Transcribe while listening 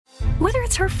Whether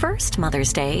it's her first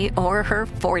Mother's Day or her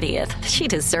 40th, she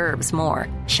deserves more.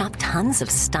 Shop tons of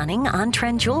stunning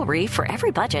on-trend jewelry for every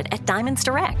budget at Diamonds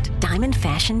Direct. Diamond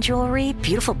fashion jewelry,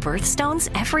 beautiful birthstones,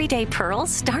 everyday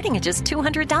pearls starting at just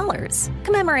 $200.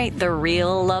 Commemorate the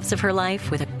real loves of her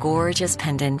life with a gorgeous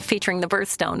pendant featuring the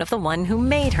birthstone of the one who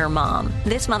made her mom.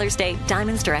 This Mother's Day,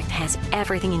 Diamonds Direct has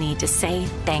everything you need to say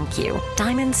thank you.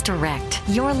 Diamonds Direct.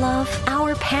 Your love,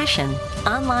 our passion.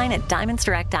 Online at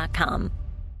diamondsdirect.com.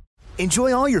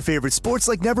 Enjoy all your favorite sports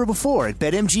like never before at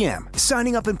BetMGM.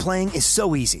 Signing up and playing is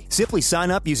so easy. Simply sign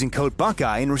up using code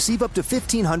Buckeye and receive up to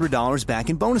 $1,500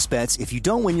 back in bonus bets if you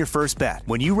don't win your first bet.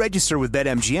 When you register with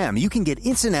BetMGM, you can get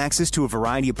instant access to a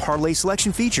variety of parlay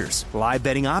selection features, live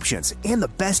betting options, and the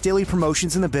best daily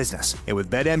promotions in the business. And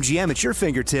with BetMGM at your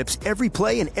fingertips, every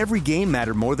play and every game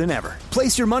matter more than ever.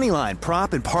 Place your moneyline,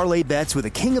 prop, and parlay bets with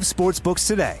the king of sportsbooks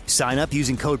today. Sign up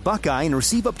using code Buckeye and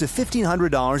receive up to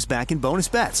 $1,500 back in bonus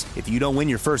bets if you don't win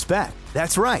your first bet.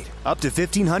 That's right, up to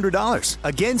 $1,500.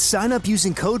 Again, sign up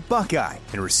using code Buckeye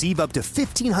and receive up to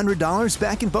 $1,500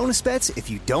 back in bonus bets if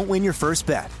you don't win your first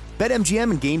bet.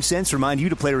 BetMGM and GameSense remind you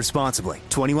to play responsibly.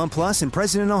 21 plus and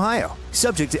present in Ohio.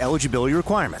 Subject to eligibility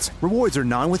requirements. Rewards are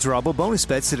non-withdrawable bonus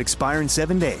bets that expire in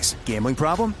 7 days. Gambling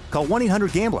problem? Call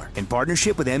 1-800-GAMBLER in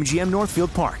partnership with MGM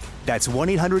Northfield Park. That's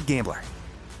 1-800-GAMBLER.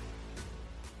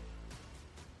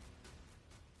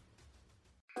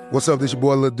 What's up, this your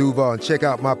boy Lil Duval, and check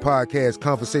out my podcast,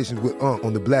 Conversations with Unc,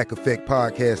 on the Black Effect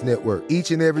Podcast Network.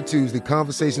 Each and every Tuesday,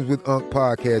 Conversations with Unc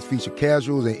podcast feature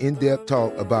casuals and in-depth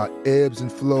talk about ebbs and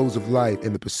flows of life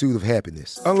and the pursuit of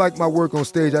happiness. Unlike my work on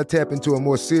stage, I tap into a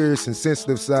more serious and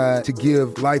sensitive side to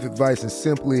give life advice and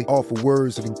simply offer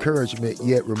words of encouragement,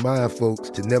 yet remind folks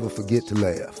to never forget to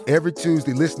laugh. Every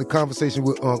Tuesday, listen to Conversation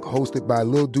with Unc, hosted by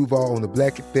Lil Duval on the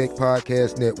Black Effect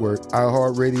Podcast Network,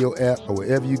 iHeartRadio app, or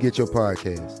wherever you get your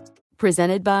podcasts.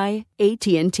 Presented by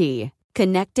AT&T.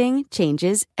 Connecting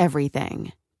changes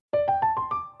everything.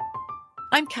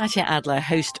 I'm Katya Adler,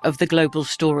 host of The Global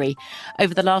Story.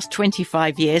 Over the last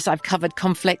 25 years, I've covered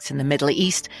conflicts in the Middle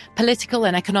East, political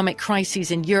and economic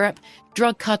crises in Europe,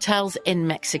 drug cartels in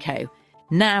Mexico.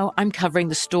 Now I'm covering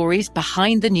the stories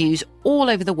behind the news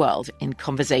all over the world in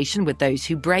conversation with those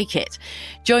who break it.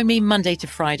 Join me Monday to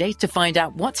Friday to find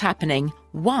out what's happening,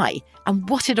 why, and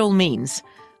what it all means.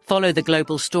 Follow The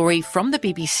Global Story from the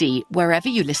BBC wherever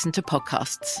you listen to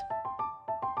podcasts.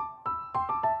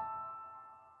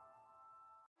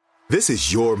 This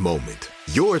is your moment,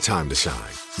 your time to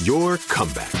shine, your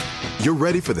comeback. You're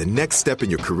ready for the next step in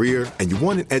your career, and you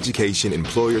want an education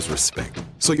employers respect.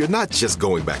 So you're not just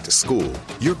going back to school,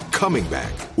 you're coming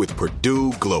back with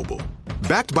Purdue Global.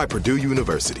 Backed by Purdue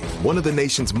University, one of the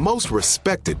nation's most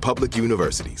respected public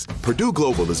universities, Purdue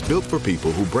Global is built for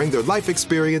people who bring their life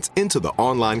experience into the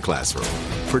online classroom.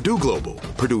 Purdue Global,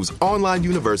 Purdue's online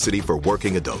university for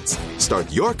working adults.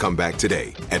 Start your comeback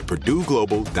today at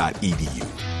purdueglobal.edu.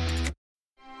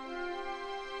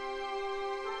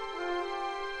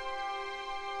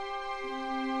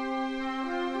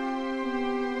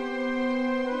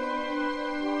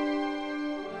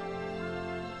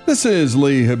 This is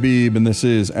Lee Habib, and this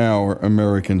is Our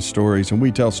American Stories, and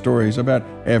we tell stories about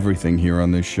everything here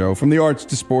on this show, from the arts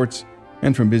to sports,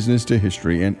 and from business to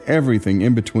history, and everything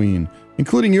in between,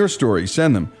 including your stories.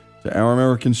 Send them to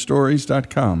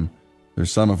ouramericanstories.com. They're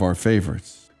some of our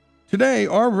favorites. Today,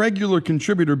 our regular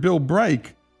contributor, Bill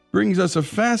Brike, brings us a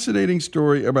fascinating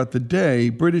story about the day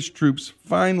British troops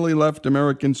finally left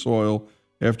American soil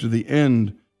after the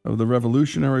end of the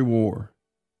Revolutionary War.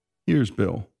 Here's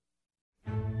Bill.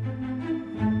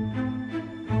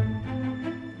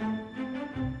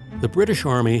 The British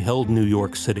Army held New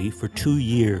York City for 2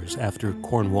 years after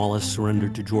Cornwallis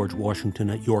surrendered to George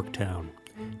Washington at Yorktown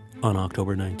on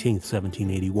October 19,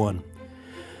 1781.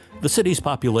 The city's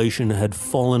population had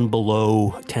fallen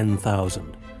below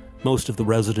 10,000. Most of the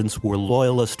residents were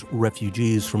loyalist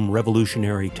refugees from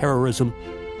revolutionary terrorism.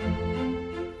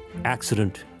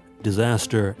 Accident,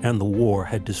 disaster, and the war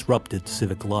had disrupted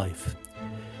civic life.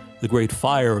 The Great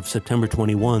Fire of September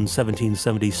 21,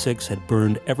 1776 had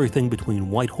burned everything between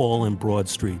Whitehall and Broad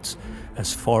Streets,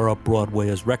 as far up Broadway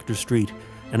as Rector Street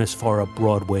and as far up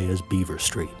Broadway as Beaver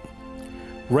Street.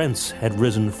 Rents had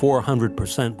risen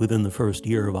 400% within the first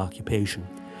year of occupation.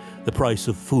 The price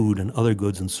of food and other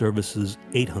goods and services,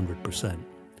 800%.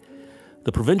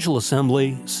 The Provincial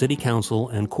Assembly, City Council,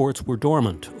 and courts were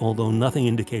dormant, although nothing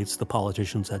indicates the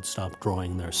politicians had stopped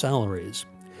drawing their salaries.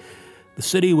 The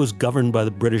city was governed by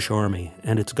the British Army,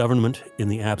 and its government, in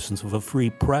the absence of a free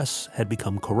press, had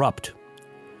become corrupt.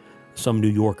 Some New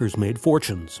Yorkers made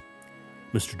fortunes.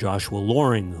 Mr. Joshua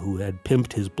Loring, who had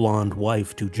pimped his blonde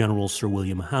wife to General Sir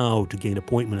William Howe to gain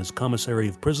appointment as commissary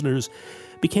of prisoners,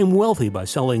 became wealthy by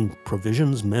selling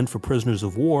provisions meant for prisoners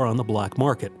of war on the black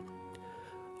market.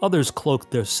 Others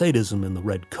cloaked their sadism in the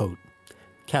red coat.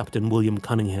 Captain William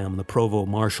Cunningham, the provost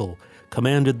marshal,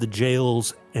 commanded the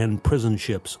jails and prison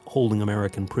ships holding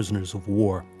American prisoners of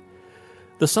war.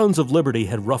 The Sons of Liberty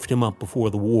had roughed him up before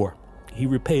the war. He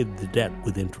repaid the debt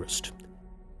with interest.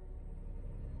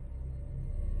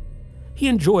 He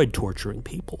enjoyed torturing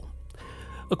people.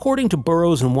 According to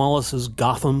Burroughs and Wallace's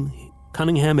Gotham,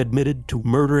 Cunningham admitted to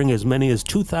murdering as many as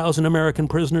 2,000 American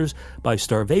prisoners by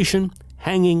starvation,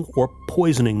 hanging, or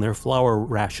poisoning their flour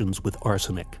rations with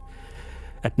arsenic.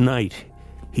 At night,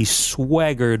 he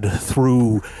swaggered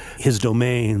through his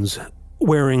domains,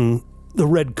 wearing the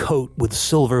red coat with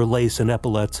silver lace and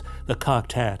epaulets, the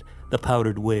cocked hat, the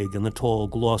powdered wig, and the tall,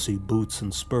 glossy boots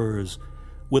and spurs,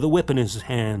 with a whip in his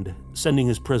hand, sending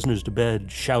his prisoners to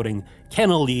bed, shouting,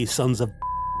 "Kennel, ye sons of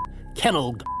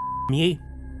kennel, ye!"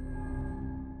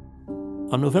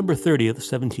 On November 30th,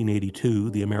 1782,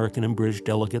 the American and British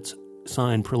delegates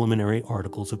signed preliminary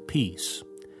articles of peace.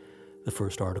 The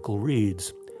first article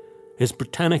reads, "His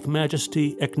Britannic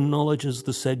Majesty acknowledges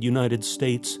the said United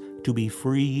States to be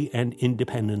free and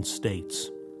independent states."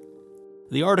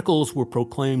 The articles were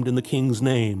proclaimed in the King's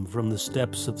name from the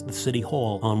steps of the City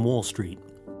Hall on Wall Street.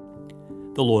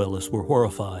 The Loyalists were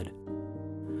horrified.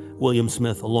 William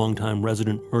Smith, a longtime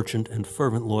resident merchant and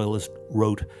fervent Loyalist,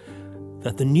 wrote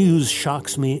that the news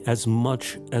shocks me as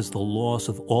much as the loss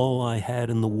of all I had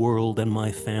in the world and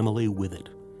my family with it.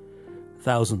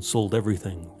 Thousands sold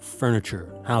everything,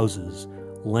 furniture, houses,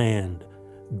 land,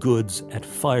 goods at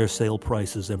fire sale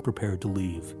prices and prepared to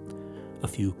leave. A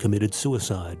few committed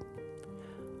suicide.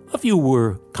 A few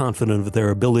were confident of their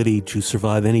ability to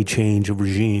survive any change of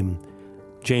regime.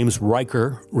 James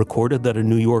Riker recorded that a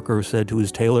New Yorker said to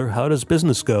his tailor, "How does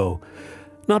business go?"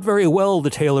 "Not very well,"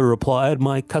 the tailor replied.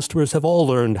 "My customers have all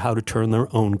learned how to turn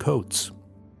their own coats."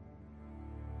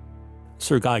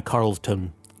 Sir Guy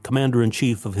Carleton,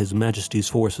 Commander-in-Chief of His Majesty's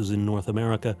forces in North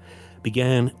America,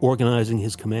 began organizing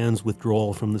his command's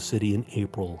withdrawal from the city in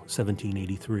April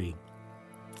 1783.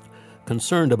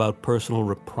 Concerned about personal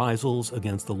reprisals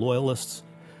against the Loyalists,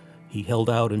 he held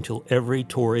out until every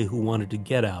Tory who wanted to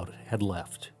get out had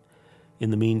left.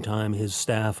 In the meantime, his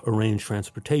staff arranged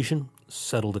transportation,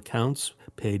 settled accounts,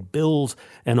 paid bills,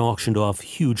 and auctioned off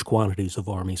huge quantities of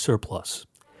army surplus.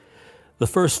 The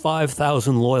first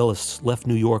 5,000 Loyalists left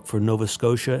New York for Nova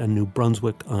Scotia and New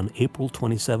Brunswick on April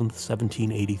 27,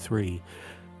 1783.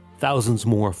 Thousands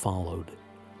more followed.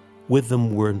 With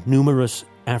them were numerous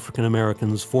African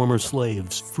Americans, former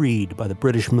slaves, freed by the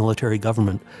British military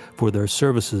government for their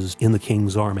services in the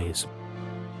King's armies.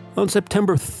 On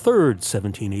September 3,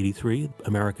 1783,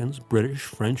 Americans, British,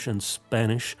 French, and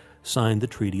Spanish signed the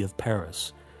Treaty of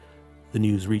Paris. The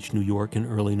news reached New York in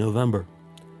early November.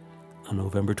 On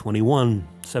November 21,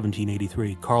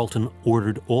 1783, Carleton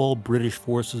ordered all British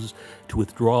forces to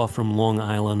withdraw from Long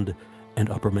Island and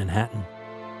Upper Manhattan.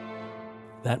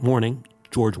 That morning,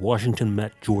 George Washington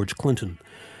met George Clinton,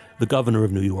 the governor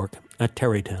of New York, at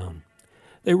Tarrytown.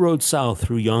 They rode south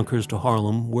through Yonkers to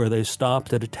Harlem, where they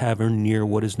stopped at a tavern near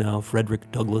what is now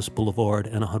Frederick Douglass Boulevard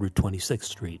and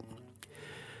 126th Street.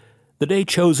 The day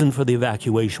chosen for the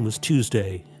evacuation was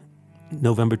Tuesday,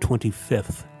 November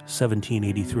 25th,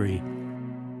 1783.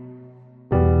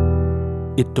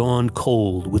 It dawned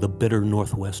cold with a bitter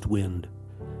northwest wind.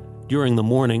 During the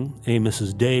morning, a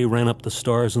Mrs. Day ran up the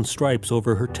Stars and Stripes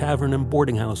over her tavern and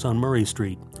boarding house on Murray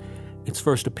Street, its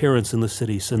first appearance in the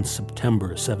city since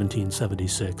September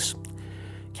 1776.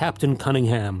 Captain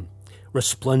Cunningham,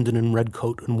 resplendent in red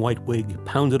coat and white wig,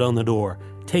 pounded on the door.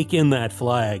 "Take in that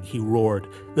flag," he roared.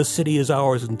 "The city is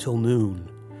ours until noon."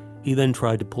 He then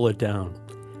tried to pull it down.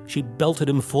 She belted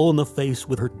him full in the face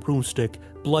with her broomstick,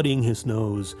 bloodying his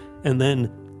nose, and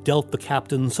then dealt the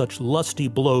captain such lusty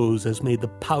blows as made the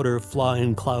powder fly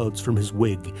in clouds from his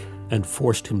wig and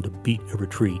forced him to beat a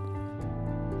retreat.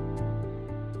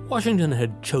 Washington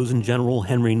had chosen General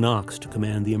Henry Knox to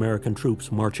command the American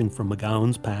troops marching from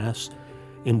McGowan's Pass,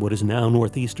 in what is now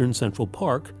northeastern Central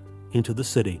Park, into the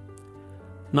city.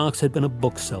 Knox had been a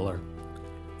bookseller,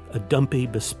 a dumpy,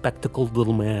 bespectacled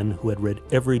little man who had read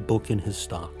every book in his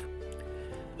stock.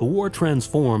 The war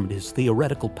transformed his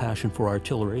theoretical passion for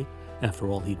artillery, after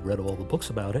all he'd read all the books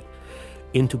about it,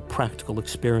 into practical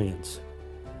experience.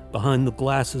 Behind the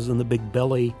glasses and the big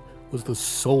belly was the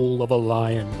soul of a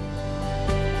lion.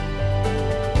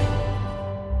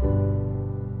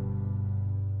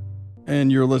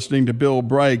 And you're listening to Bill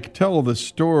Bright tell the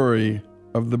story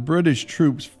of the British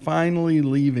troops finally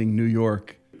leaving New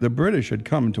York the British had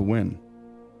come to win.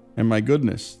 And my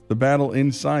goodness, the battle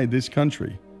inside this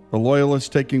country, the Loyalists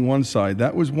taking one side,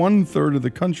 that was 1/3 of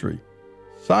the country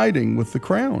siding with the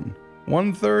crown,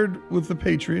 1/3 with the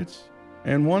Patriots,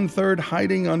 and 1/3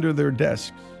 hiding under their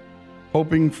desks,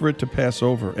 hoping for it to pass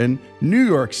over. And New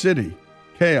York City,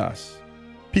 chaos,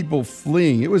 people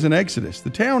fleeing. It was an exodus. The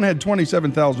town had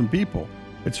 27,000 people.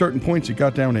 At certain points, it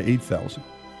got down to 8,000.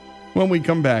 When we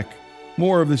come back,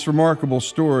 more of this remarkable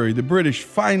story, the British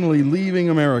finally leaving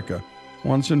America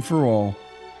once and for all.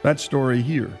 That story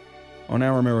here on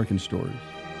Our American Stories.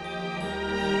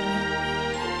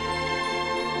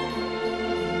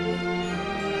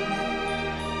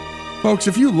 Folks,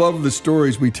 if you love the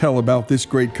stories we tell about this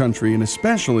great country, and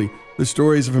especially the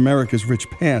stories of America's rich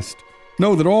past,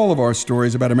 know that all of our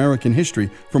stories about American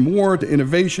history, from war to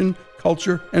innovation,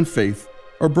 culture, and faith,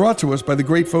 are brought to us by the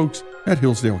great folks at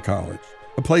Hillsdale College,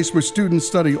 a place where students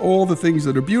study all the things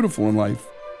that are beautiful in life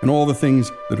and all the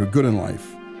things that are good in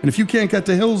life. And if you can't get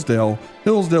to Hillsdale,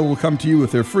 Hillsdale will come to you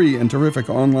with their free and terrific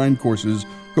online courses.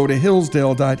 Go to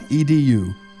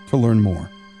hillsdale.edu to learn more.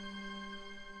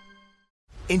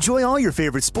 Enjoy all your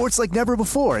favorite sports like never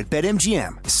before at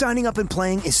BetMGM. Signing up and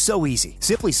playing is so easy.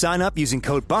 Simply sign up using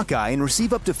code Buckeye and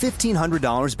receive up to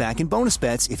 $1,500 back in bonus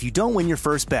bets if you don't win your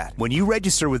first bet. When you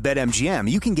register with BetMGM,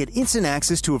 you can get instant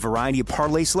access to a variety of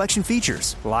parlay selection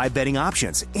features, live betting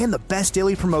options, and the best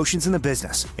daily promotions in the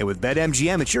business. And with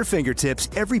BetMGM at your fingertips,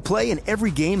 every play and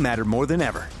every game matter more than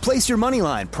ever. Place your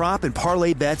moneyline, prop, and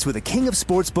parlay bets with the king of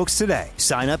sportsbooks today.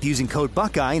 Sign up using code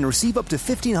Buckeye and receive up to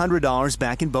 $1,500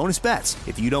 back in bonus bets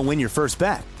if you don't win your first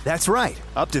bet. That's right,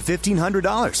 up to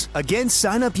 $1,500. Again,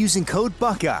 sign up using code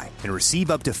Buckeye and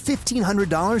receive up to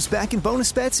 $1,500 back in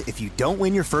bonus bets if you don't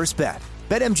win your first bet.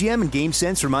 BetMGM and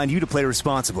GameSense remind you to play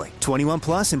responsibly. 21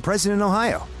 plus and present in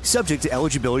Ohio. Subject to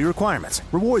eligibility requirements.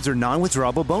 Rewards are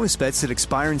non-withdrawable bonus bets that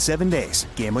expire in 7 days.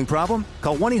 Gambling problem?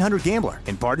 Call 1-800-GAMBLER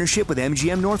in partnership with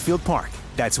MGM Northfield Park.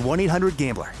 That's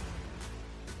 1-800-GAMBLER.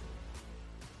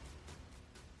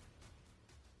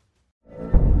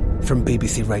 From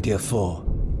BBC Radio 4,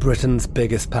 Britain's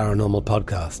biggest paranormal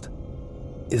podcast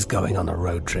is going on a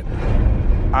road trip.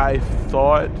 I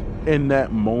thought in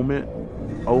that moment,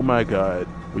 oh my God,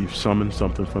 we've summoned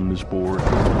something from this board.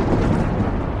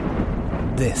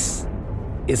 This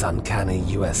is Uncanny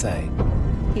USA.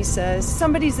 He says,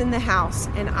 somebody's in the house,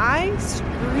 and I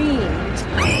screamed.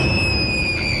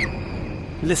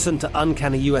 Listen to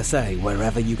Uncanny USA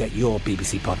wherever you get your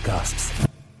BBC podcasts,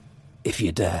 if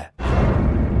you dare.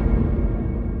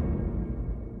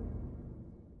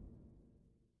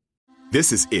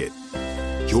 This is it.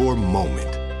 Your moment.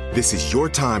 This is your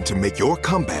time to make your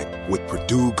comeback with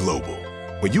Purdue Global.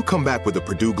 When you come back with a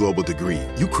Purdue Global degree,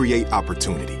 you create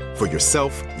opportunity for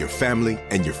yourself, your family,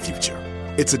 and your future.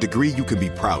 It's a degree you can be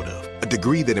proud of, a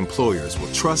degree that employers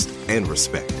will trust and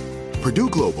respect. Purdue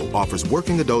Global offers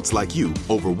working adults like you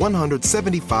over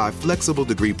 175 flexible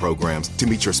degree programs to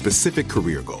meet your specific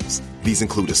career goals. These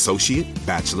include associate,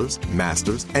 bachelor's,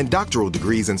 master's, and doctoral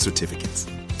degrees and certificates.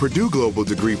 Purdue Global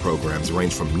degree programs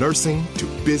range from nursing to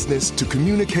business to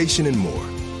communication and more.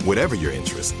 Whatever your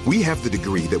interest, we have the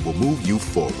degree that will move you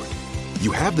forward.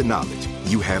 You have the knowledge,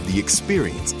 you have the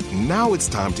experience. Now it's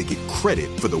time to get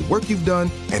credit for the work you've done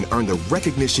and earn the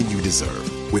recognition you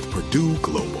deserve with Purdue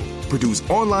Global, Purdue's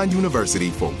online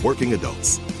university for working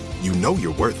adults. You know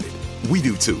you're worth it. We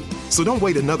do too. So don't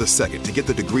wait another second to get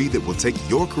the degree that will take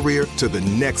your career to the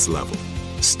next level.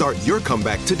 Start your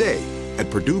comeback today at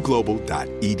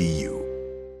purdueglobal.edu.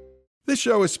 This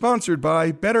show is sponsored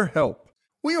by BetterHelp.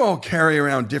 We all carry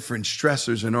around different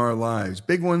stressors in our lives,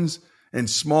 big ones and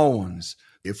small ones.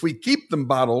 If we keep them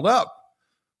bottled up,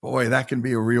 boy, that can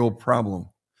be a real problem.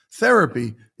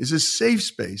 Therapy is a safe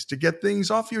space to get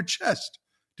things off your chest,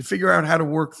 to figure out how to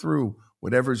work through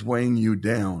whatever's weighing you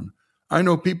down. I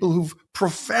know people who've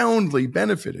profoundly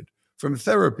benefited from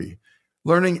therapy,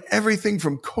 learning everything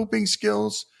from coping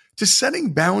skills to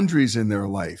setting boundaries in their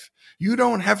life. You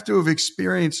don't have to have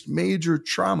experienced major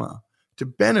trauma to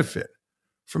benefit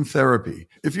from therapy.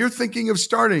 If you're thinking of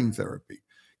starting therapy,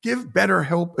 give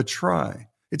BetterHelp a try.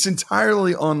 It's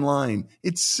entirely online.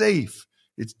 It's safe.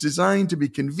 It's designed to be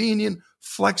convenient,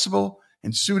 flexible,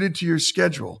 and suited to your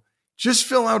schedule. Just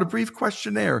fill out a brief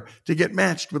questionnaire to get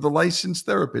matched with a licensed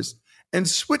therapist and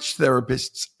switch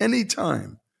therapists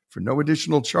anytime for no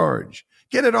additional charge.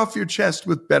 Get it off your chest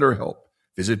with BetterHelp.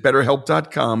 Visit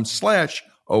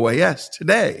BetterHelp.com/OAS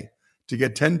today to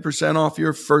get 10% off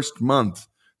your first month.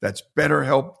 That's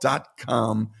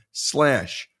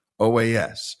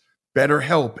BetterHelp.com/OAS.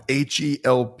 BetterHelp,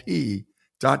 HELP.com/OAS.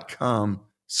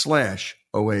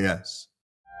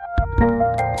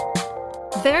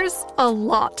 There's a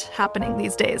lot happening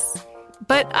these days,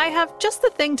 but I have just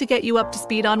the thing to get you up to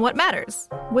speed on what matters,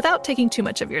 without taking too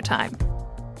much of your time.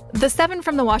 The 7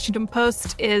 from the Washington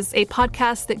Post is a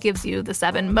podcast that gives you the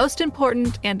 7 most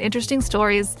important and interesting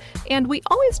stories, and we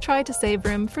always try to save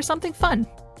room for something fun.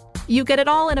 You get it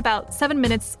all in about 7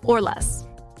 minutes or less.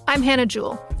 I'm Hannah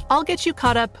Jewell. I'll get you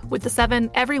caught up with the 7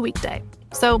 every weekday.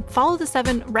 So follow the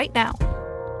 7 right now.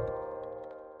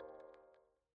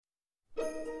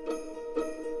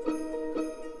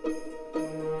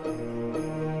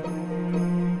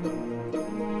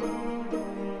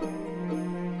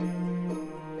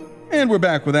 And we're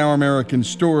back with Our American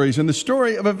Stories and the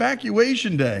story of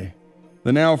Evacuation Day,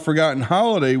 the now forgotten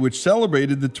holiday which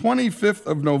celebrated the 25th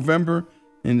of November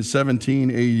in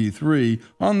 1783.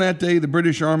 On that day, the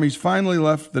British armies finally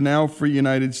left the now free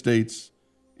United States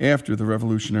after the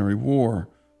Revolutionary War.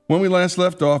 When we last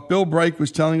left off, Bill Bright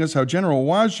was telling us how General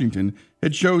Washington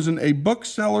had chosen a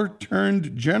bookseller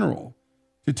turned general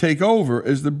to take over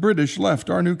as the British left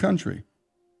our new country.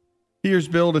 Here's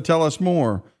Bill to tell us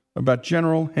more about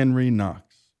General Henry Knox.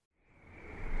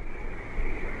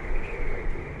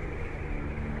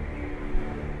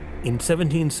 In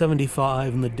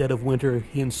 1775, in the dead of winter,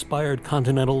 he inspired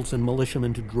Continentals and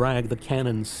militiamen to drag the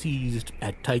cannon seized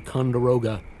at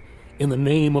Ticonderoga in the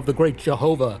name of the great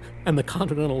Jehovah and the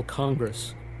Continental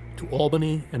Congress to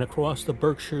Albany and across the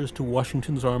Berkshires to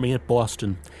Washington's army at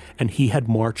Boston, and he had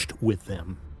marched with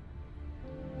them.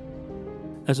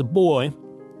 As a boy,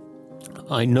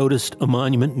 I noticed a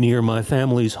monument near my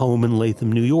family's home in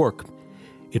Latham, New York.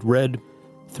 It read,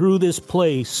 "Through this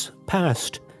place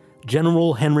passed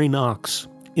General Henry Knox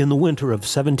in the winter of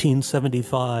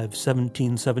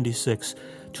 1775-1776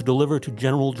 to deliver to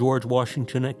General George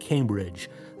Washington at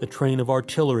Cambridge the train of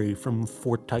artillery from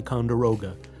Fort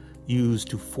Ticonderoga used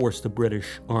to force the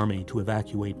British Army to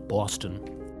evacuate Boston."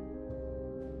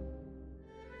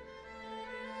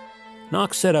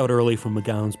 Knox set out early from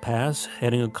McGowan's Pass,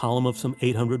 heading a column of some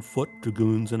 800-foot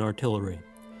dragoons and artillery.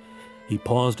 He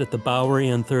paused at the Bowery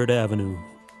and 3rd Avenue,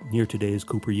 near today's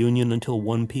Cooper Union, until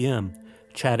 1 p.m.,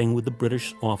 chatting with the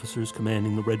British officers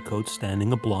commanding the Redcoats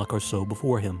standing a block or so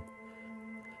before him.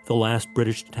 The last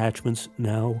British detachments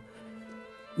now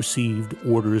received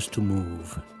orders to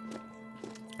move.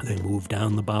 They moved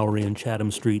down the Bowery and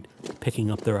Chatham Street,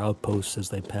 picking up their outposts as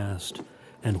they passed,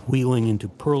 and wheeling into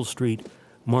Pearl Street,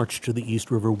 marched to the East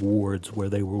River wards where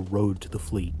they were rowed to the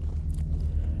fleet.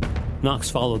 Knox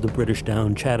followed the British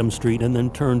down Chatham Street and then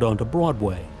turned onto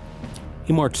Broadway.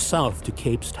 He marched south to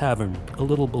Cape's Tavern, a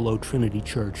little below Trinity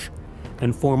Church,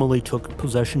 and formally took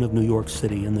possession of New York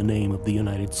City in the name of the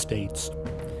United States.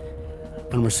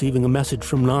 On receiving a message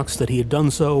from Knox that he had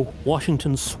done so,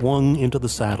 Washington swung into the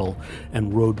saddle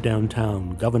and rode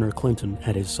downtown, Governor Clinton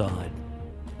at his side.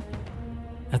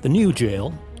 At the new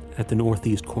jail, at the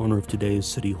northeast corner of today's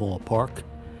City Hall Park,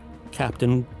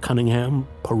 Captain Cunningham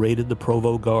paraded the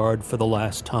Provost Guard for the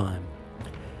last time.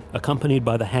 Accompanied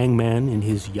by the hangman in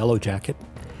his yellow jacket,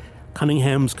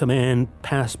 Cunningham's command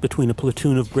passed between a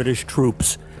platoon of British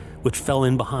troops, which fell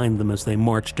in behind them as they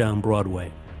marched down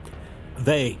Broadway.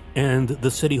 They and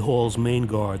the City Hall's main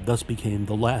guard thus became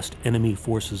the last enemy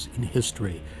forces in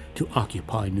history to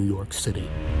occupy New York City.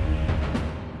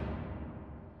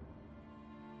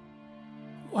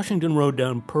 Washington rode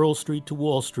down Pearl Street to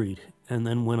Wall Street and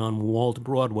then went on Wall to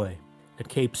Broadway. At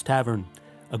Cape's Tavern,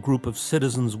 a group of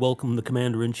citizens welcomed the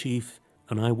commander-in-chief.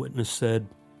 An eyewitness said,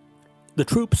 "The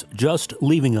troops just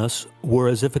leaving us were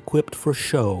as if equipped for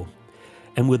show,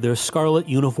 and with their scarlet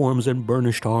uniforms and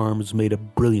burnished arms made a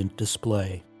brilliant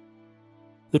display.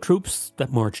 The troops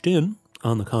that marched in,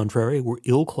 on the contrary, were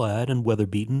ill-clad and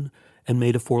weather-beaten and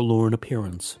made a forlorn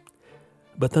appearance.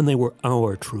 But then they were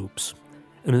our troops,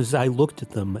 and as I looked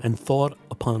at them and thought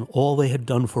upon all they had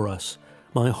done for us,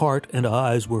 my heart and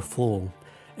eyes were full,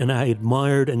 and I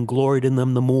admired and gloried in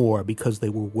them the more because they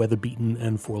were weather-beaten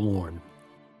and forlorn."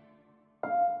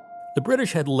 The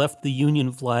British had left the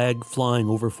Union flag flying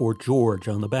over Fort George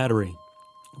on the Battery.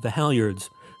 The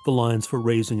halyards, the lines for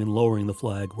raising and lowering the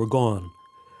flag, were gone.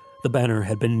 The banner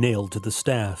had been nailed to the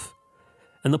staff,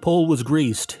 and the pole was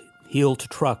greased, heel to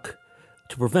truck,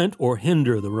 to prevent or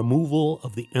hinder the removal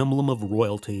of the emblem of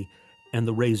royalty and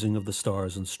the raising of the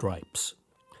stars and stripes.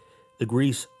 The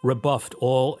grease rebuffed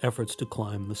all efforts to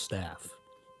climb the staff.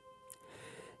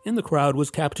 In the crowd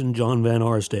was Captain John Van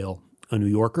Arsdale, a New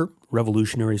Yorker,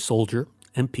 revolutionary soldier,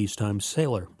 and peacetime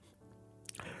sailor.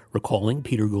 Recalling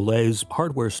Peter Goulet's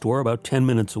hardware store about 10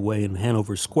 minutes away in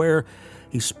Hanover Square,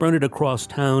 he sprinted across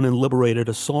town and liberated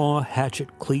a saw,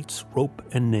 hatchet, cleats, rope,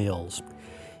 and nails.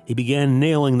 He began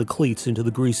nailing the cleats into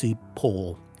the greasy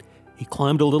pole. He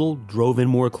climbed a little, drove in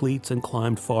more cleats, and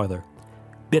climbed farther.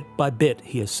 Bit by bit,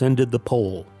 he ascended the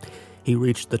pole. He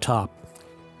reached the top.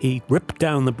 He ripped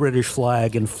down the British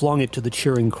flag and flung it to the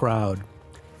cheering crowd.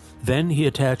 Then he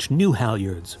attached new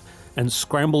halyards and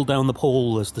scrambled down the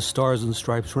pole as the Stars and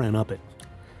Stripes ran up it.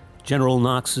 General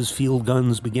Knox's field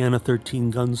guns began a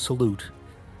 13-gun salute.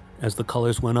 As the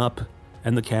colors went up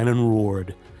and the cannon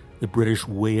roared, the British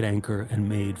weighed anchor and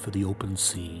made for the open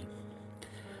sea.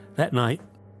 That night,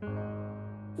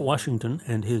 Washington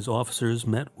and his officers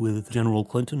met with General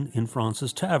Clinton in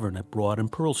Fraunces Tavern at Broad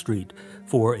and Pearl Street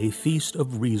for a feast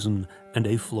of reason and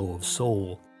a flow of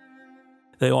soul.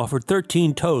 They offered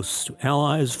 13 toasts to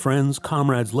allies, friends,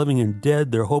 comrades living and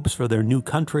dead, their hopes for their new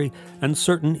country, and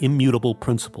certain immutable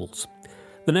principles.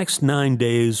 The next 9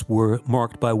 days were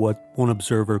marked by what one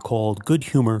observer called good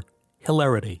humor,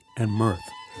 hilarity, and mirth.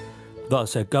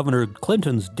 Thus, at Governor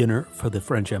Clinton's dinner for the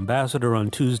French ambassador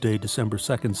on Tuesday, December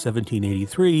 2nd,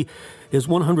 1783, his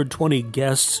 120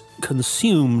 guests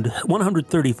consumed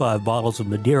 135 bottles of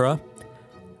Madeira,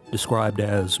 described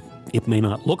as, it may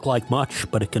not look like much,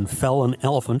 but it can fell an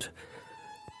elephant,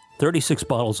 36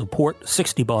 bottles of port,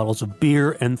 60 bottles of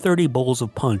beer, and 30 bowls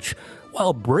of punch,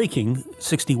 while breaking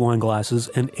 60 wine glasses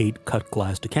and 8 cut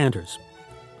glass decanters.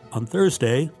 On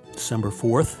Thursday, December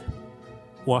 4th,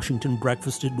 Washington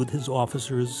breakfasted with his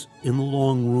officers in the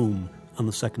long room on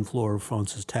the second floor of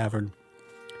Fraunces Tavern.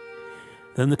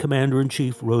 Then the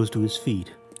commander-in-chief rose to his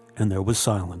feet, and there was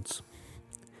silence.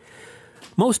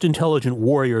 Most intelligent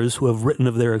warriors who have written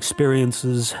of their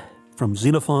experiences, from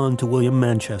Xenophon to William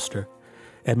Manchester,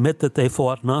 admit that they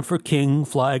fought not for king,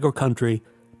 flag, or country,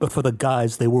 but for the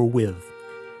guys they were with.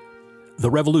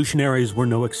 The revolutionaries were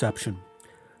no exception.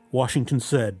 Washington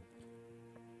said,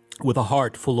 "With a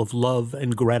heart full of love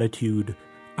and gratitude,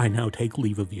 I now take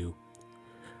leave of you.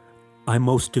 I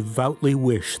most devoutly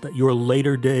wish that your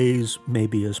later days may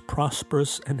be as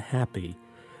prosperous and happy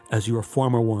as your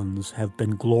former ones have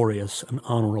been glorious and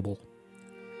honorable."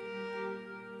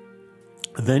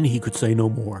 Then he could say no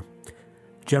more.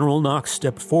 General Knox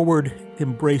stepped forward,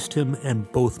 embraced him,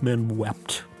 and both men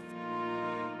wept.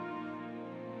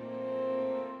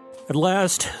 At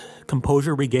last,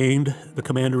 composure regained, the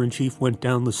commander-in-chief went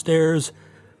down the stairs,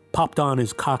 popped on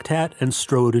his cocked hat, and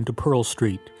strode into Pearl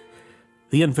Street.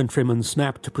 The infantryman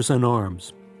snapped to present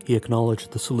arms. He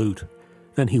acknowledged the salute.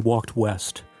 Then he walked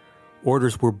west.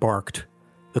 Orders were barked.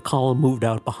 The column moved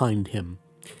out behind him.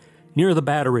 Near the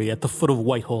Battery, at the foot of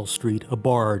Whitehall Street, a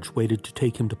barge waited to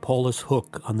take him to Paulus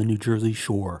Hook on the New Jersey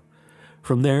shore.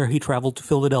 From there, he traveled to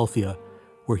Philadelphia,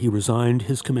 where he resigned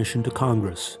his commission to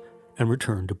Congress and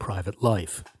returned to private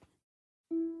life.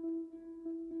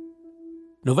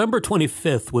 November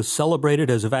 25th was celebrated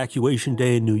as Evacuation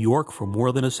Day in New York for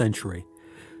more than a century.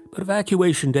 But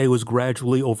Evacuation Day was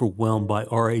gradually overwhelmed by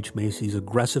R.H. Macy's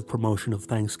aggressive promotion of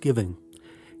Thanksgiving,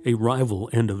 a rival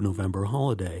end-of-November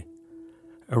holiday.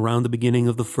 Around the beginning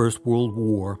of the First World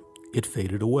War, it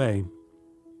faded away.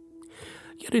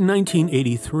 Yet in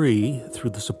 1983, through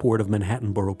the support of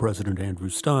Manhattan Borough President Andrew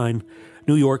Stein,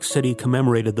 New York City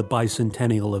commemorated the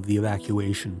bicentennial of the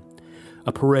evacuation.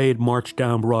 A parade marched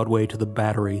down Broadway to the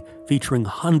Battery, featuring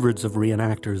hundreds of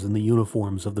reenactors in the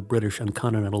uniforms of the British and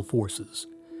Continental forces.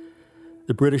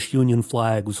 The British Union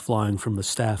flag was flying from the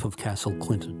staff of Castle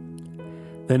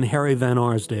Clinton. Then Harry Van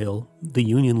Arsdale, the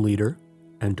Union leader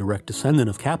and direct descendant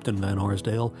of Captain Van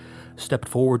Arsdale, stepped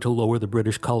forward to lower the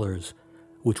British colors,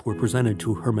 which were presented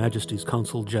to Her Majesty's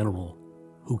Consul General,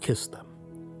 who kissed them.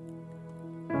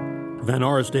 Van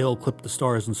Arsdale clipped the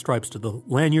Stars and Stripes to the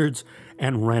lanyards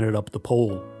and ran it up the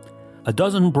pole. A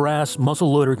dozen brass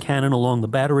muzzle-loader cannon along the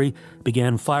Battery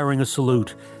began firing a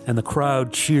salute, and the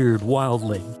crowd cheered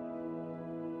wildly.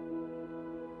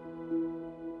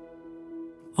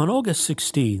 On August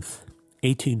 16th,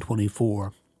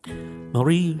 1824,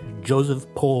 Marie-Joseph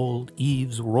Paul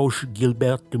Yves Roche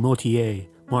Gilbert de Motier,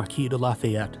 Marquis de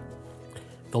Lafayette,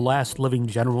 the last living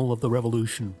general of the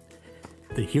Revolution,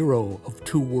 the hero of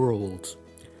two worlds,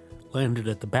 landed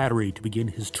at the Battery to begin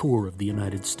his tour of the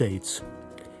United States.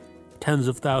 Tens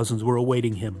of thousands were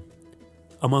awaiting him.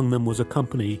 Among them was a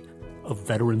company of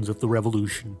veterans of the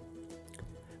Revolution.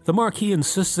 The Marquis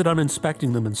insisted on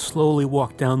inspecting them and slowly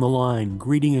walked down the line,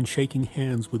 greeting and shaking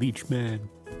hands with each man.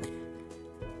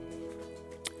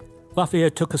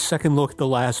 Lafayette took a second look at the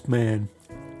last man.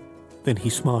 Then he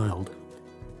smiled.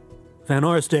 "Van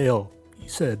Arsdale," he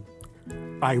said,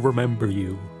 "I remember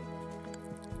you."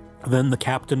 Then the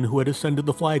captain who had ascended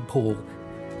the flagpole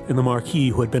and the Marquis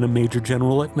who had been a major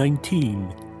general at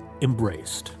 19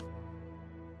 embraced.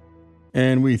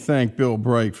 And we thank Bill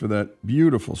Bright for that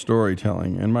beautiful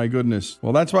storytelling. And my goodness,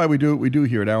 well, that's why we do what we do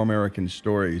here at Our American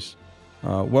Stories.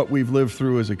 what we've lived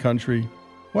through as a country,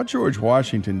 what George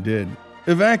Washington did.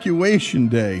 Evacuation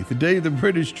Day, the day the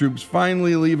British troops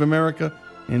finally leave America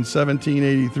in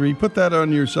 1783. Put that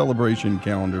on your celebration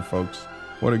calendar, folks.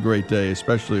 What a great day,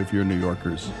 especially if you're New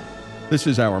Yorkers. This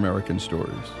is Our American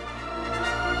Stories.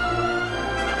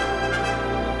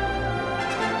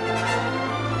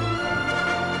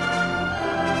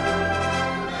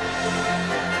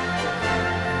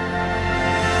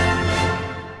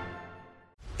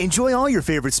 Enjoy all your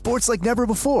favorite sports like never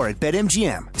before at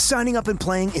BetMGM. Signing up and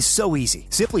playing is so easy.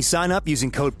 Simply sign up using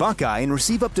code Buckeye and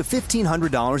receive up to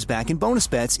 $1,500 back in bonus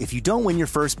bets if you don't win your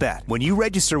first bet. When you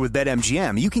register with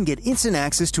BetMGM, you can get instant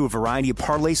access to a variety of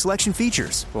parlay selection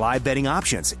features, live betting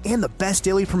options, and the best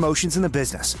daily promotions in the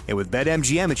business. And with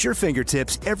BetMGM at your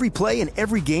fingertips, every play and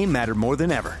every game matter more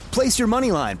than ever. Place your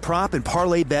moneyline, prop, and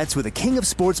parlay bets with the king of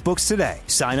sportsbooks today.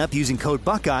 Sign up using code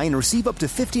Buckeye and receive up to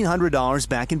 $1,500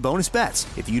 back in bonus bets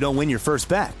if you don't win your first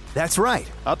bet. That's right,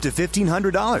 up to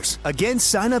 $1,500. Again,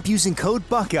 sign up using code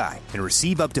Buckeye and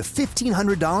receive up to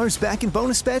 $1,500 back in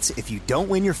bonus bets if you don't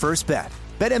win your first bet.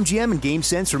 BetMGM and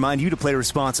GameSense remind you to play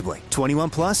responsibly. 21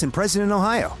 plus and present in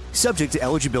Ohio. Subject to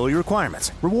eligibility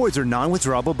requirements. Rewards are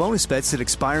non-withdrawable bonus bets that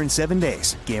expire in 7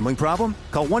 days. Gambling problem?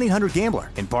 Call 1-800-GAMBLER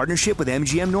in partnership with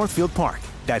MGM Northfield Park.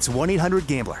 That's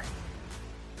 1-800-GAMBLER.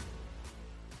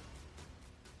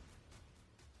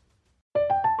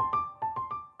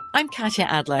 I'm Katya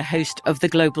Adler, host of The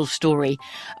Global Story.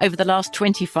 Over the last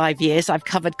 25 years, I've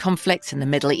covered conflicts in the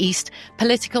Middle East,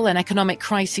 political and economic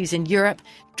crises in Europe,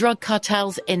 drug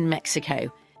cartels in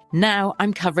Mexico. Now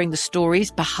I'm covering the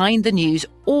stories behind the news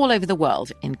all over the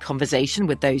world in conversation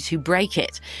with those who break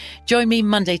it. Join me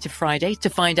Monday to Friday to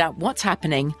find out what's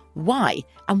happening, why,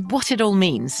 and what it all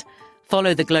means.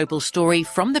 Follow The Global Story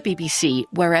from the BBC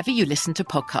wherever you listen to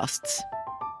podcasts.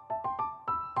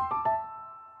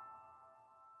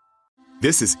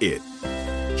 This is it.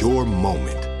 Your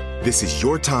moment. This is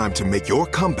your time to make your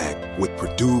comeback with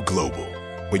Purdue Global.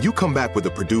 When you come back with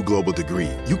a Purdue Global degree,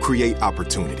 you create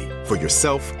opportunity for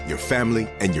yourself, your family,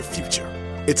 and your future.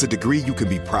 It's a degree you can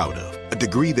be proud of, a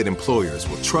degree that employers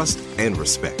will trust and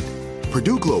respect.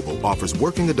 Purdue Global offers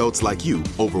working adults like you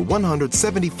over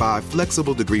 175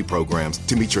 flexible degree programs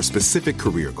to meet your specific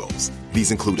career goals. These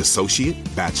include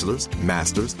associate, bachelor's,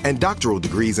 master's, and doctoral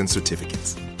degrees and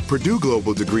certificates. Purdue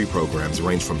Global degree programs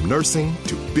range from nursing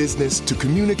to business to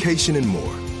communication and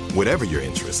more. Whatever your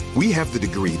interest, we have the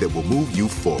degree that will move you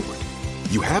forward.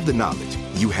 You have the knowledge,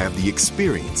 you have the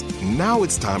experience. Now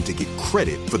it's time to get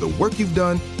credit for the work you've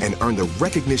done and earn the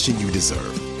recognition you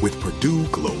deserve with Purdue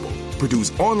Global,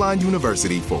 Purdue's online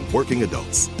university for working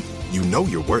adults. You know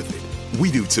you're worth it.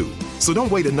 We do too. So don't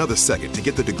wait another second to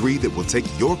get the degree that will take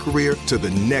your career to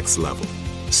the next level.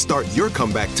 Start your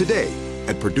comeback today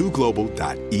at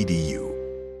purdueglobal.edu.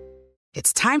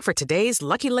 It's time for today's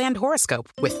Lucky Land horoscope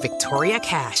with Victoria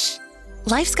Cash.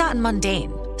 Life's gotten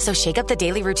mundane, so shake up the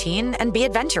daily routine and be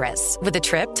adventurous with a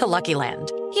trip to Lucky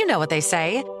Land. You know what they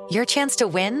say, your chance to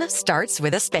win starts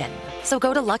with a spin. So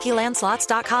go to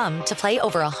LuckyLandSlots.com to play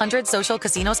over 100 social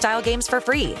casino-style games for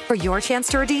free for your chance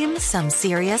to redeem some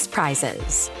serious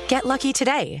prizes. Get lucky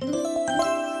today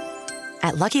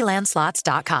at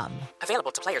LuckyLandSlots.com.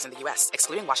 Available to players in the U.S.,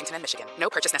 excluding Washington and Michigan. No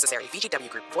purchase necessary. VGW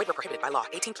Group. Void where prohibited by law.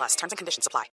 18 plus. Terms and conditions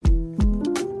apply.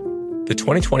 The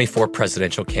 2024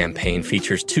 presidential campaign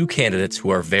features two candidates who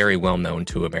are very well known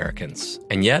to Americans.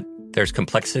 And yet, there's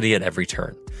complexity at every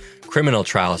turn. Criminal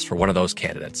trials for one of those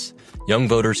candidates. Young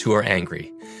voters who are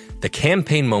angry. The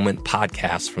Campaign Moment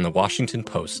podcast from the Washington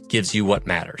Post gives you what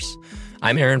matters.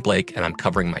 I'm Aaron Blake, and I'm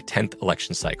covering my 10th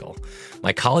election cycle.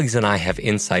 My colleagues and I have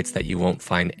insights that you won't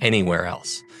find anywhere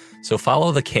else. So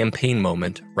follow The Campaign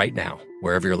Moment right now,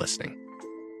 wherever you're listening.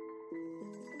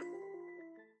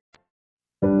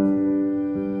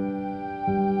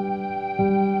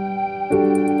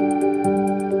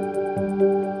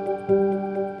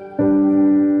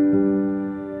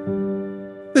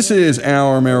 This is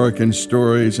Our American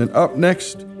Stories, and up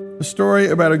next, a story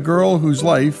about a girl whose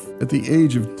life, at the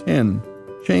age of 10,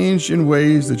 changed in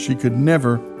ways that she could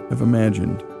never have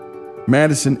imagined.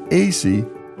 Madison Acey,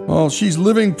 well, she's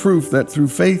living proof that through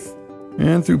faith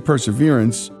and through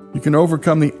perseverance, you can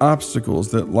overcome the obstacles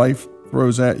that life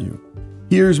throws at you.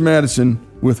 Here's Madison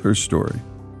with her story.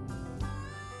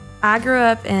 I grew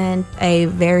up in a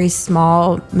very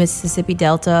small Mississippi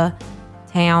Delta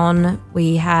town.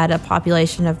 We had a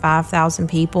population of 5,000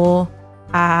 people.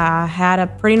 I had a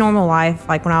pretty normal life.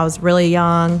 Like when I was really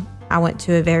young, I went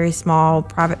to a very small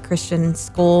private Christian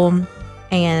school,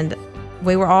 and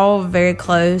we were all very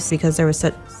close because there was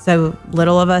so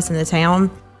little of us in the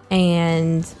town.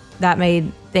 And that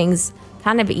made things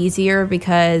kind of easier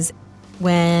because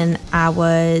when I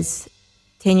was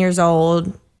 10 years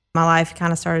old, my life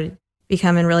kind of started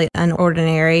becoming really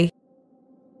unordinary.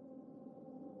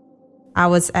 I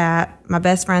was at my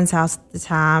best friend's house at the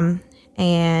time,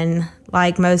 and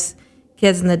like most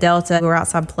kids in the Delta, we were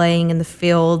outside playing in the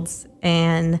fields,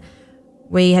 and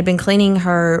we had been cleaning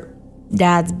her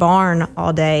dad's barn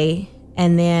all day,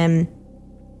 and then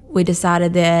we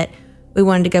decided that we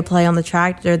wanted to go play on the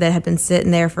tractor that had been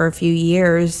sitting there for a few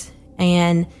years,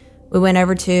 and we went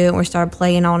over to it and we started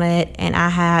playing on it, and I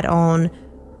had on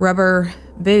rubber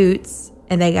boots,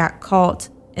 and they got caught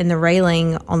in the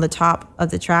railing on the top of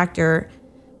the tractor.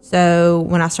 So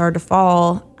when I started to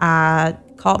fall, I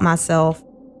caught myself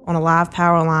on a live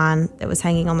power line that was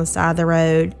hanging on the side of the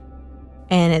road,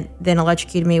 and it then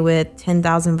electrocuted me with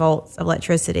 10,000 volts of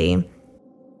electricity.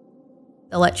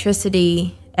 The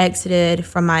electricity exited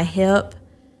from my hip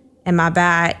and my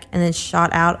back and then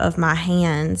shot out of my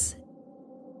hands,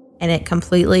 and it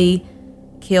completely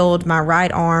killed my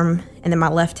right arm and then my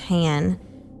left hand.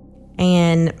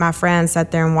 And my friend sat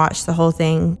there and watched the whole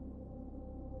thing.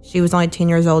 She was only 10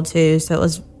 years old too, so it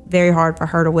was very hard for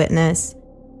her to witness.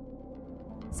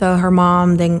 So her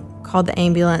mom then called the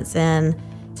ambulance, and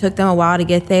it took them a while to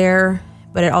get there,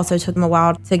 but it also took them a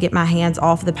while to get my hands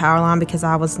off the power line because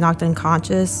I was knocked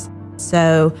unconscious.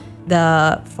 So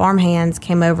the farmhands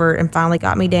came over and finally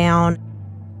got me down.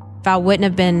 If I wouldn't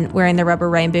have been wearing the rubber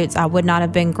rain boots, I would not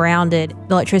have been grounded.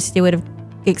 The electricity would have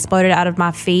exploded out of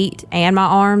my feet and my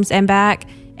arms and back,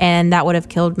 and that would have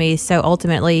killed me. So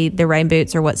ultimately, the rain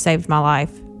boots are what saved my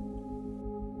life.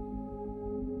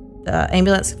 The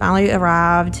ambulance finally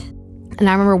arrived, and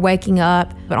I remember waking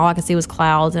up, but all I could see was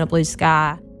clouds and a blue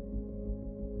sky,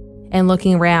 and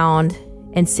looking around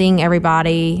and seeing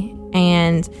everybody.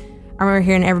 And I remember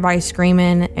hearing everybody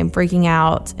screaming and freaking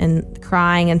out and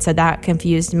crying, and so that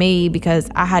confused me because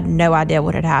I had no idea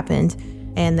what had happened.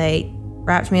 And they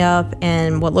wrapped me up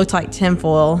in what looked like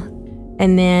tinfoil,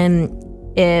 and then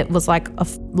it was like a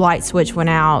light switch went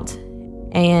out,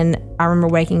 and I remember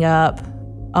waking up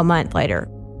a month later.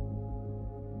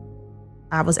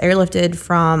 I was airlifted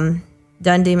from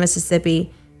Dundee,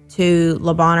 Mississippi to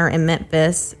Le Bonheur in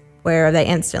Memphis, where they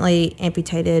instantly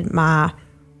amputated my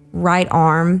right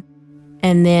arm.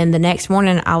 And then the next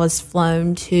morning I was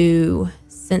flown to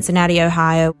Cincinnati,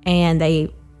 Ohio, and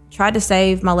they tried to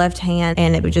save my left hand,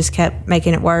 and it just kept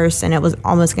making it worse, and it was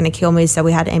almost going to kill me, so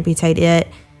we had to amputate it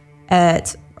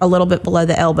at a little bit below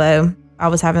the elbow. I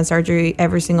was having surgery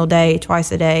every single day,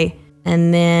 twice a day.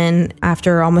 And then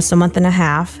after almost a month and a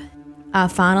half, I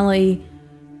finally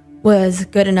was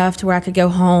good enough to where I could go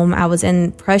home. I was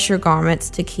in pressure garments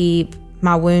to keep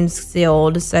my wounds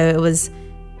sealed, so it was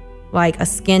like a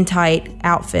skin-tight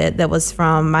outfit that was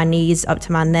from my knees up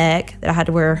to my neck that I had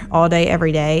to wear all day,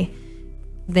 every day.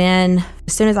 Then,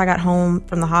 as soon as I got home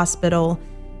from the hospital,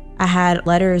 I had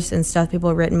letters and stuff people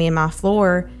had written me in my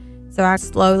floor. So I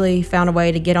slowly found a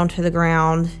way to get onto the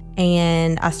ground,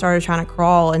 and I started trying to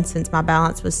crawl. And since my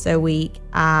balance was so weak,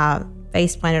 I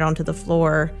face planted onto the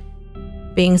floor.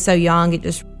 Being so young, it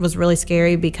just was really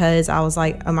scary because I was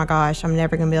like, oh my gosh, I'm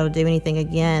never gonna be able to do anything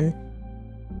again.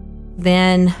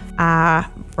 Then I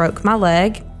broke my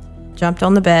leg, jumped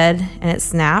on the bed, and it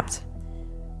snapped.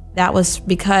 That was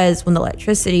because when the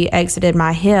electricity exited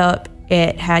my hip,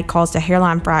 it had caused a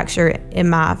hairline fracture in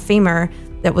my femur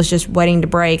that was just waiting to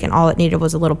break, and all it needed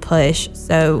was a little push.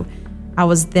 So I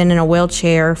was then in a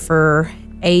wheelchair for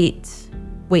 8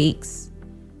 weeks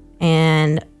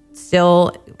and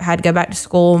still had to go back to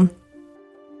school.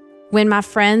 When my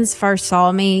friends first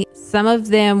saw me, some of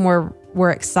them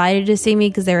were excited to see me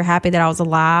because they were happy that I was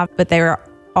alive, but they were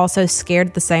also scared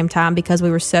at the same time because we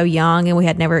were so young and we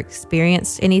had never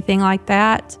experienced anything like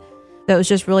that. So it was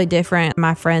just really different.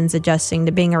 My friends adjusting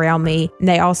to being around me. And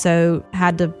they also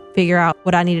had to figure out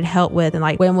what I needed help with and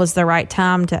like when was the right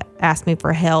time to ask me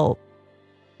for help.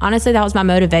 Honestly, that was my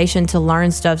motivation to learn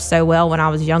stuff so well when I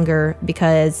was younger,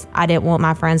 because I didn't want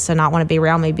my friends to not want to be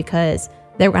around me because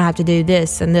they were going to have to do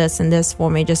this and this and this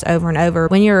for me just over and over.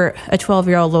 When you're a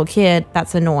 12-year-old little kid,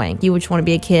 that's annoying. You just want to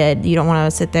be a kid. You don't want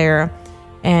to sit there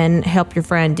and help your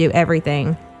friend do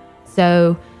everything.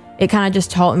 So it kind of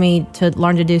just taught me to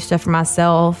learn to do stuff for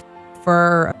myself.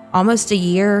 For almost a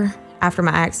year after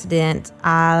my accident,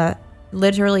 I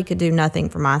literally could do nothing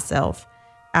for myself.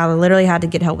 I literally had to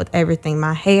get help with everything: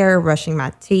 my hair, brushing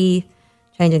my teeth,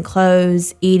 changing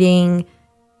clothes, eating,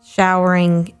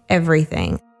 showering,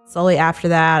 everything. Slowly after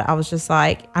that, I was just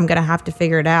like, I'm going to have to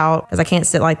figure it out because I can't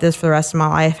sit like this for the rest of my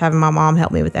life, having my mom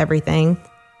help me with everything.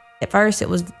 At first, it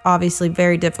was obviously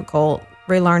very difficult,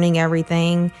 relearning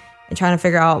everything and trying to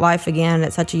figure out life again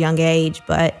at such a young age.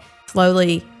 But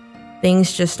slowly,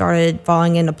 things just started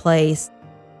falling into place.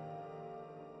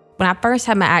 When I first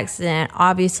had my accident,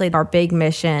 obviously our big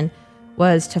mission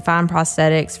was to find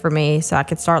prosthetics for me so I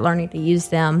could start learning to use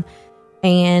them.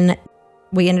 And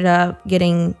we ended up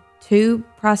getting 2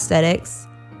 prosthetics.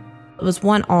 It was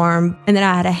one arm, and then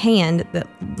I had a hand that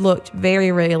looked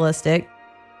very realistic.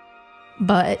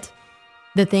 But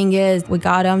the thing is, we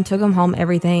got them, took them home,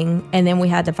 everything, and then we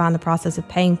had to find the process of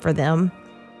paying for them.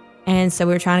 And so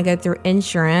we were trying to go through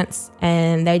insurance,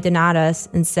 and they denied us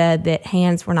and said that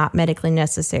hands were not medically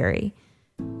necessary.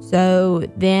 So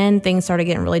then things started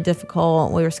getting really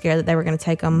difficult. We were scared that they were going to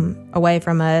take them away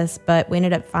from us, but we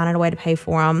ended up finding a way to pay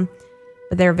for them.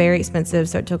 But they were very expensive,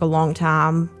 so it took a long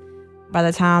time. By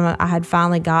the time I had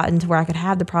finally gotten to where I could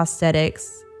have the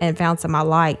prosthetics and found some I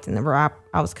liked and that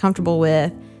I was comfortable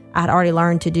with, I had already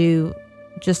learned to do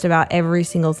just about every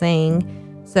single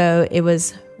thing. So it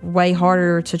was way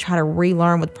harder to try to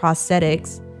relearn with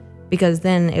prosthetics, because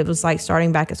then it was like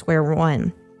starting back at square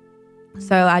one.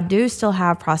 So I do still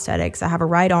have prosthetics. I have a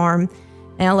right arm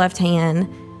and a left hand,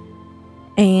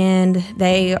 and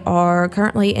they are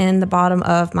currently in the bottom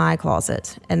of my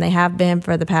closet, and they have been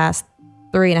for the past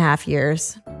 3.5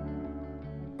 years.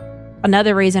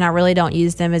 Another reason I really don't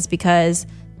use them is because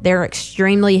they're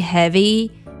extremely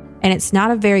heavy, and it's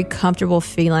not a very comfortable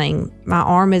feeling. My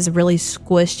arm is really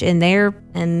squished in there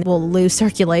and will lose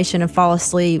circulation and fall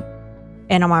asleep.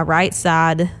 And on my right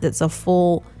side, it's a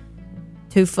full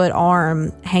 2-foot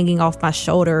arm hanging off my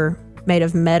shoulder made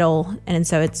of metal. And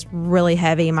so it's really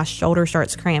heavy and my shoulder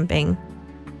starts cramping.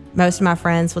 Most of my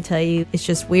friends will tell you it's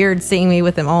just weird seeing me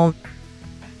with them on.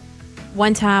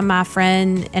 One time my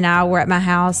friend and I were at my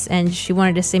house and she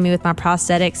wanted to see me with my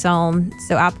prosthetics on.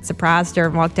 So I surprised her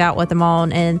and walked out with them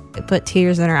on, and it put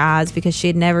tears in her eyes because she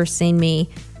had never seen me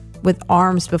with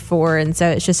arms before. And so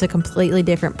it's just a completely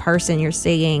different person you're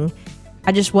seeing.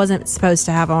 I just wasn't supposed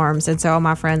to have arms, and so all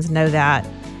my friends know that.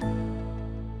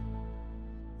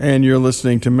 And you're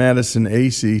listening to Madison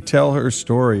Acey tell her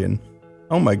story, and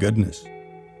oh my goodness,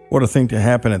 what a thing to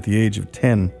happen at the age of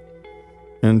 10.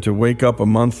 And to wake up a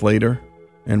month later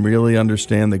and really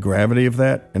understand the gravity of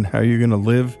that and how you're going to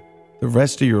live the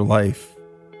rest of your life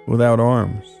without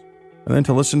arms. And then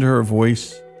to listen to her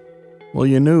voice, well,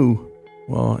 you knew,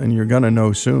 and you're going to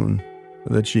know soon,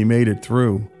 that she made it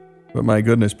through. But my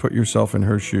goodness, put yourself in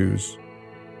her shoes.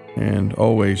 And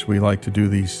always we like to do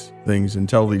these things and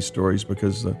tell these stories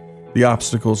because the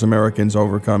obstacles Americans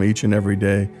overcome each and every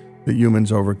day, that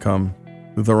humans overcome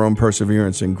with their own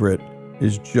perseverance and grit,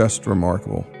 is just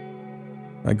remarkable.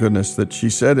 My goodness, that she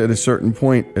said at a certain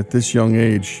point at this young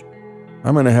age,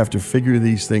 I'm going to have to figure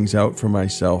these things out for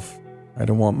myself. I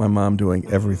don't want my mom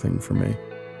doing everything for me.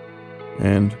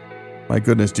 And my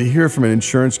goodness, to hear from an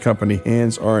insurance company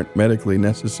hands aren't medically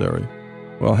necessary.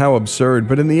 Well, how absurd.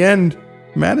 But in the end,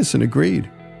 Madison agreed.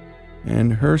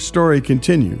 And her story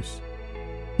continues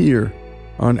here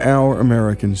on Our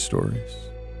American Stories.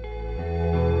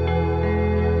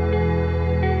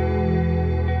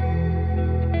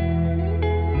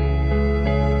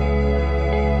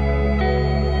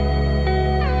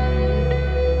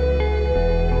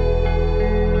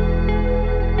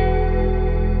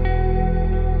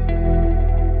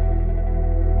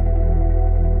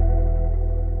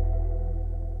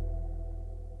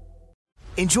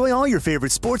 Enjoy all your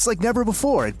favorite sports like never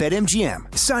before at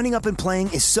BetMGM. Signing up and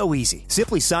playing is so easy.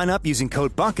 Simply sign up using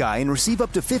code Buckeye and receive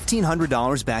up to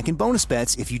 $1,500 back in bonus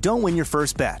bets if you don't win your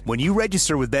first bet. When you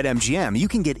register with BetMGM, you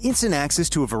can get instant access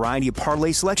to a variety of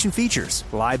parlay selection features,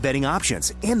 live betting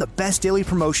options, and the best daily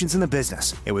promotions in the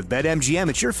business. And with BetMGM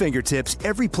at your fingertips,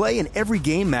 every play and every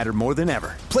game matter more than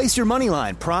ever. Place your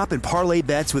moneyline, prop, and parlay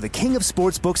bets with the king of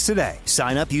sportsbooks today.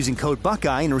 Sign up using code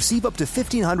Buckeye and receive up to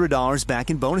 $1,500 back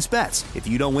in bonus bets if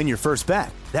you don't win your first bet.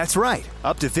 That's right,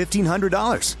 up to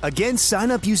 $1,500. Again,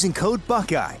 sign up using code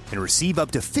Buckeye and receive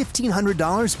up to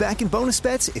 $1,500 back in bonus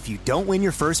bets if you don't win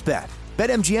your first bet.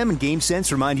 BetMGM and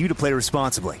GameSense remind you to play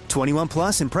responsibly. 21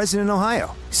 plus and present in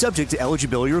Ohio. Subject to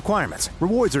eligibility requirements.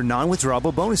 Rewards are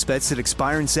non-withdrawable bonus bets that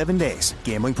expire in 7 days.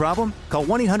 Gambling problem? Call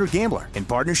 1-800-GAMBLER in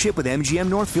partnership with MGM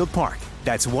Northfield Park.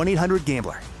 That's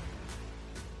 1-800-GAMBLER.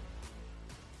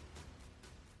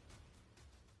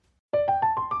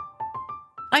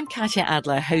 I'm Katya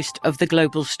Adler, host of The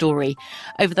Global Story.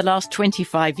 Over the last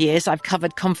 25 years, I've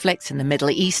covered conflicts in the Middle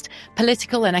East,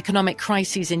 political and economic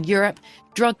crises in Europe,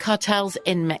 drug cartels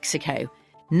in Mexico.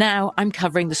 Now I'm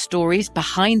covering the stories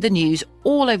behind the news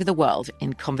all over the world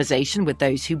in conversation with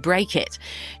those who break it.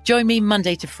 Join me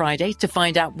Monday to Friday to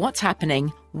find out what's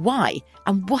happening, why,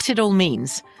 and what it all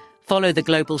means. Follow The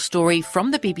Global Story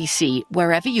from the BBC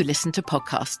wherever you listen to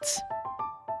podcasts.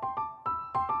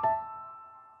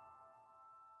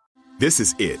 This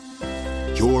is it.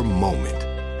 Your moment.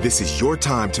 This is your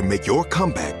time to make your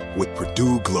comeback with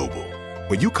Purdue Global.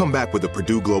 When you come back with a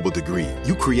Purdue Global degree,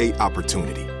 you create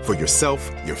opportunity for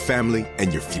yourself, your family,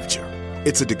 and your future.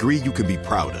 It's a degree you can be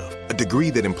proud of, a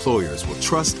degree that employers will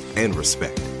trust and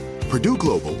respect. Purdue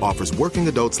Global offers working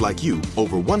adults like you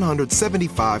over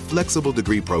 175 flexible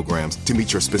degree programs to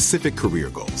meet your specific career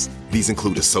goals. These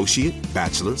include associate,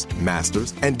 bachelor's,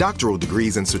 master's, and doctoral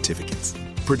degrees and certificates.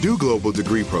 Purdue Global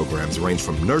degree programs range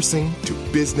from nursing to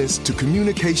business to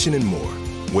communication and more.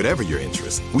 Whatever your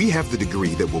interest, we have the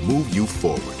degree that will move you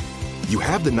forward. You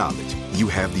have the knowledge, you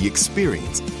have the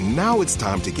experience. Now it's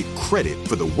time to get credit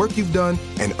for the work you've done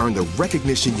and earn the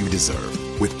recognition you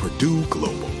deserve with Purdue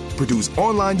Global, Purdue's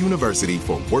online university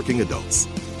for working adults.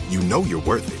 You know you're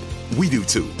worth it. We do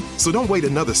too. So don't wait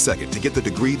another second to get the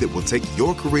degree that will take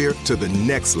your career to the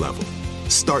next level.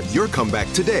 Start your comeback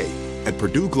today at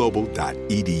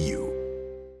purdueglobal.edu.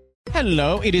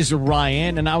 Hello, it is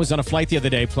Ryan, and I was on a flight the other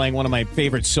day playing one of my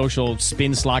favorite social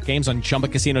spin slot games on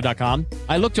ChumbaCasino.com.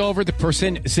 I looked over at the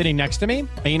person sitting next to me,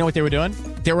 and you know what they were doing?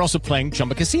 They were also playing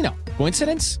Chumba Casino.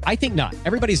 Coincidence? I think not.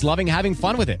 Everybody's loving having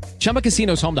fun with it. Chumba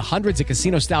Casino is home to hundreds of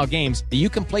casino-style games that you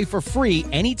can play for free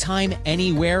anytime,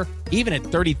 anywhere, even at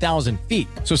 30,000 feet.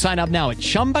 So sign up now at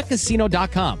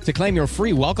ChumbaCasino.com to claim your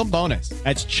free welcome bonus.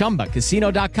 That's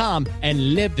ChumbaCasino.com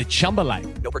and live the Chumba life.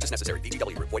 No purchase necessary.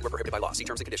 VGW. Void where prohibited by law. See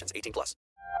terms and conditions. 18+.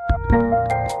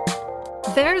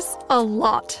 There's a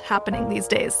lot happening these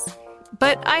days,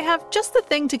 but I have just the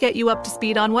thing to get you up to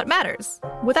speed on what matters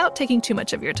without taking too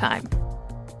much of your time.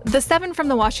 The 7 from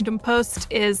the Washington Post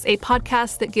is a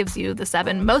podcast that gives you the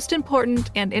 7 most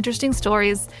important and interesting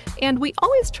stories, and we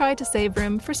always try to save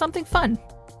room for something fun.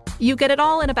 You get it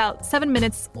all in about 7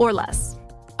 minutes or less.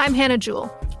 I'm Hannah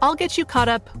Jewell. I'll get you caught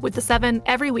up with the 7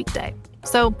 every weekday.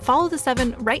 So follow the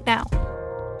 7 right now.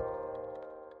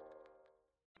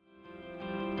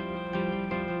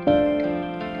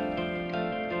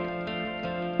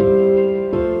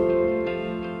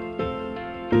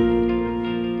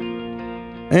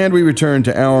 And we return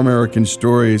to Our American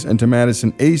Stories and to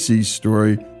Madison Acey's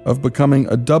story of becoming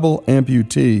a double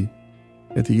amputee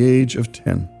at the age of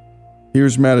 10.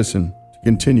 Here's Madison to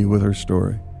continue with her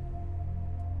story.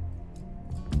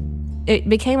 It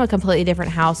became a completely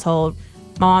different household.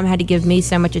 Mom had to give me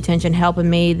so much attention, helping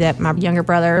me, that my younger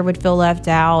brother would feel left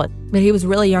out. But he was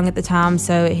really young at the time,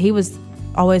 so he was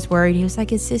always worried. He was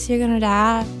like, "Is Sissy going to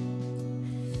die?"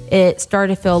 It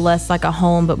started to feel less like a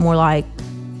home, but more like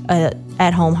a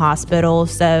at-home hospital.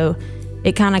 So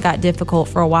it kind of got difficult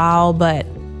for a while, but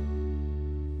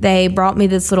they brought me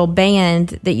this little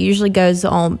band that usually goes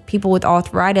on people with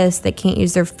arthritis that can't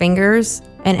use their fingers,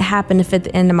 and it happened to fit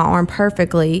the end of my arm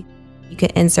perfectly. You can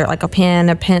insert like a pen,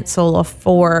 a pencil, a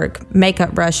fork,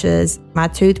 makeup brushes, my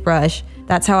toothbrush.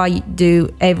 That's how I do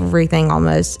everything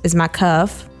almost, is my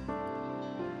cuff.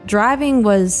 Driving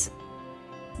was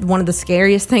one of the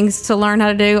scariest things to learn how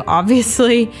to do,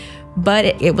 obviously, but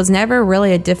it was never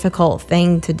really a difficult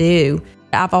thing to do.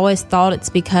 I've always thought it's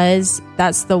because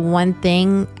that's the one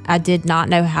thing I did not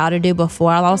know how to do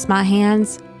before I lost my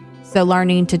hands. So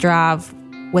learning to drive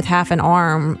with half an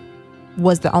arm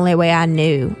was the only way I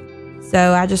knew.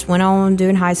 So I just went on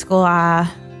doing high school. I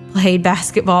played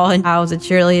basketball and I was a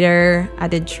cheerleader. I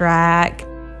did track.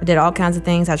 I did all kinds of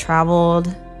things. I traveled.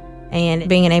 And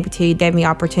being an amputee gave me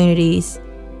opportunities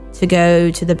to go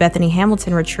to the Bethany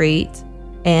Hamilton retreat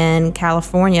in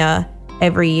California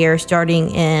every year starting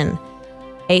in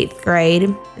 8th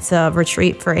grade. It's a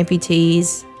retreat for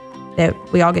amputees that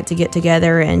we all get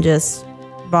together and just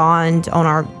bond on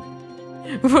our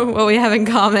what we have in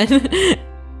common.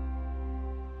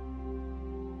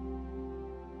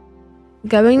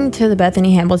 Going to the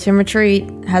Bethany Hamilton retreat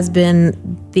has been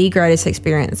the greatest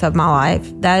experience of my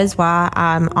life. That is why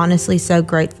I'm honestly so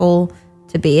grateful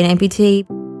to be an amputee.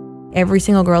 Every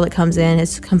single girl that comes in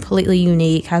is completely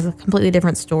unique, has a completely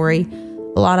different story.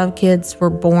 A lot of kids were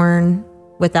born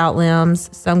without limbs.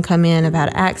 Some come in, have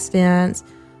had accidents.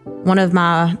 One of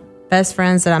my best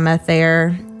friends that I met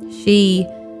there, she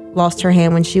lost her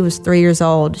hand when she was 3 years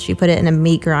old. She put it in a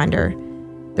meat grinder,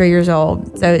 3 years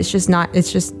old. So it's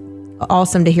just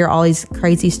awesome to hear all these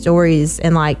crazy stories,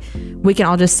 and like we can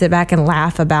all just sit back and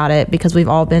laugh about it because we've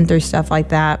all been through stuff like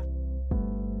that.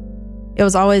 It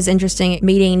was always interesting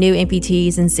meeting new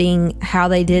amputees and seeing how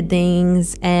they did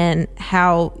things and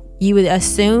how you would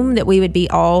assume that we would be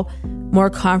all more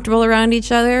comfortable around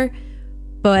each other,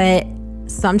 but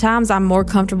sometimes I'm more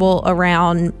comfortable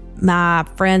around my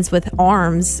friends with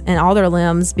arms and all their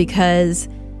limbs because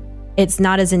it's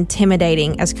not as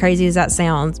intimidating, as crazy as that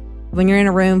sounds. When you're in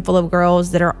a room full of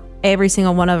girls that are, every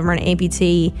single one of them are an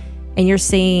amputee, and you're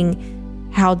seeing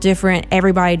how different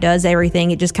everybody does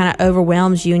everything, it just kind of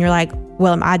overwhelms you. And you're like,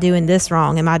 well, am I doing this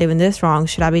wrong? Am I doing this wrong?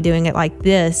 Should I be doing it like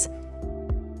this?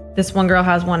 This one girl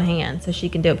has one hand, so she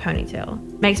can do a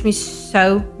ponytail. Makes me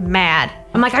so mad.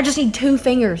 I'm like, I just need 2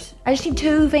 fingers. I just need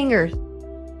 2 fingers.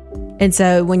 And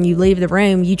so when you leave the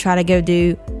room, you try to go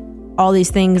do all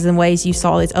these things in ways you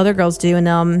saw these other girls doing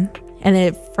them. And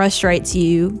then it frustrates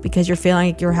you because you're feeling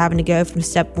like you're having to go from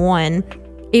step 1.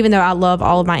 Even though I love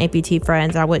all of my amputee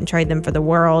friends, I wouldn't trade them for the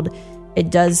world. It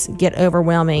does get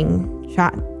overwhelming,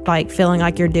 like feeling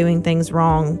like you're doing things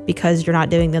wrong because you're not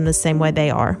doing them the same way they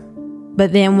are.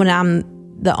 But then when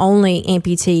I'm the only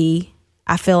amputee,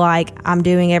 I feel like I'm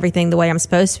doing everything the way I'm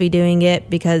supposed to be doing it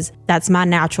because that's my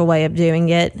natural way of doing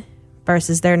it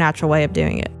versus their natural way of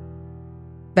doing it.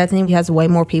 Bethany has way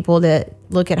more people that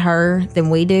look at her than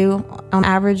we do on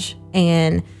average.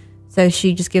 And so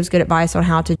she just gives good advice on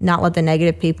how to not let the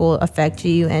negative people affect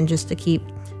you and just to keep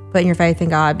putting your faith in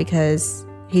God because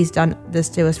He's done this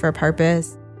to us for a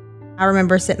purpose. I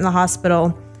remember sitting in the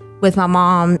hospital with my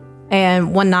mom,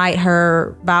 and one night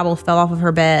her Bible fell off of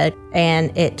her bed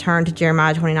and it turned to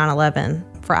Jeremiah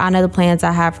 29:11. For I know the plans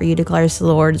I have for you, declares the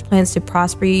Lord, plans to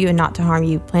prosper you and not to harm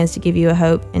you, plans to give you a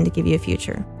hope and to give you a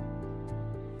future.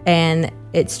 And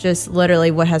it's just literally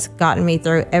what has gotten me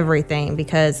through everything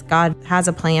because God has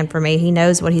a plan for me. He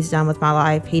knows what He's done with my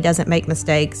life. He doesn't make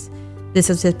mistakes. This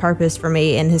is His purpose for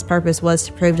me, and His purpose was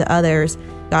to prove to others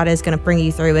God is going to bring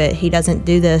you through it. He doesn't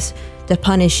do this to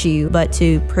punish you, but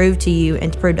to prove to you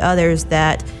and to prove to others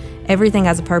that everything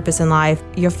has a purpose in life.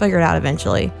 You'll figure it out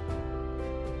eventually.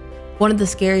 One of the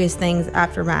scariest things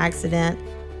after my accident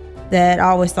that I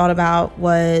always thought about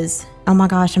was, oh my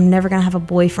gosh, I'm never going to have a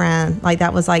boyfriend. Like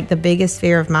that was like the biggest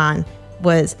fear of mine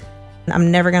was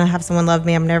I'm never going to have someone love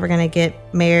me. I'm never going to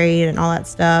get married and all that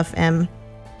stuff. And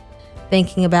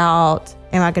thinking about,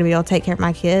 am I going to be able to take care of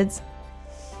my kids?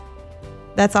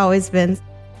 That's always been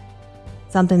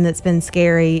something that's been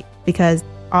scary because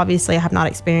obviously I have not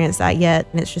experienced that yet.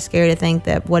 And it's just scary to think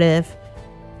that what if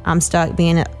I'm stuck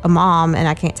being a mom and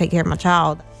I can't take care of my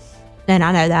child? And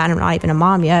I know that I'm not even a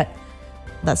mom yet.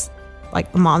 That's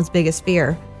like a mom's biggest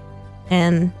fear.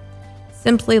 And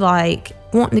simply like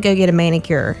wanting to go get a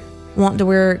manicure, wanting to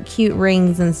wear cute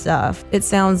rings and stuff. It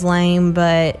sounds lame,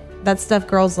 but that's stuff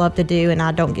girls love to do and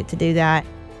I don't get to do that.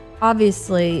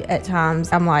 Obviously, at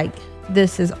times I'm like,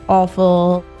 this is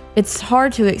awful. It's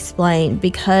hard to explain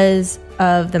because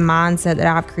of the mindset that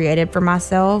I've created for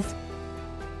myself.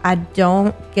 I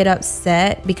don't get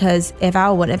upset because if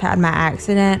I wouldn't have had my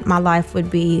accident, my life would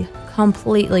be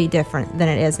completely different than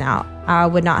it is now. I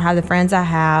would not have the friends I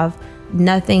have.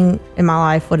 Nothing in my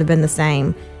life would have been the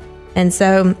same. And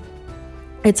so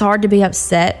it's hard to be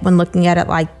upset when looking at it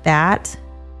like that.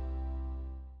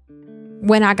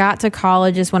 When I got to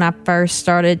college is when I first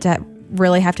started to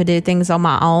really have to do things on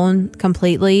my own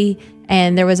completely.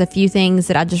 And there was a few things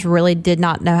that I just really did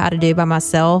not know how to do by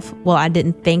myself. Well, I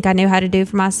didn't think I knew how to do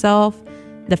for myself.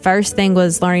 The first thing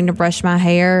was learning to brush my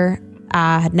hair.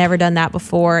 I had never done that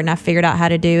before, and I figured out how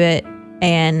to do it.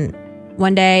 And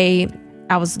one day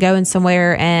I was going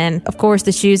somewhere, and of course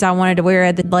the shoes I wanted to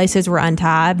wear, the laces were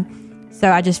untied.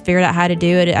 So I just figured out how to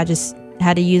do it. I just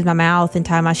had to use my mouth and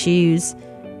tie my shoes.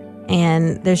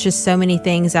 And there's just so many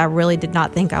things I really did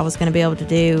not think I was going to be able to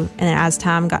do. And then as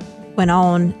time went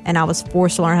on and I was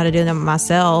forced to learn how to do them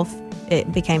myself,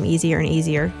 it became easier and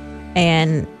easier.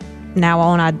 And now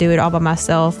on, I do it all by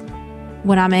myself.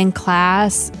 When I'm in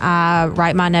class, I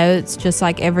write my notes just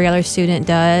like every other student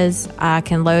does. I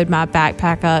can load my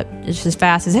backpack up just as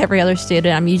fast as every other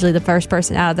student. I'm usually the first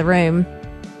person out of the room.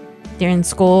 During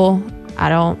school, I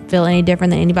don't feel any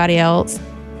different than anybody else.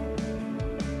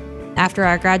 After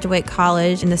I graduate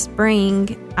college in the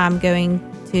spring, I'm going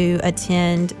to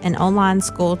attend an online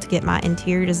school to get my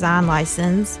interior design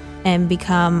license and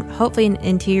become hopefully an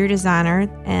interior designer.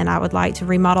 And I would like to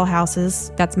remodel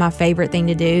houses. That's my favorite thing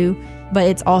to do. But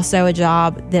it's also a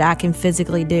job that I can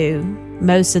physically do.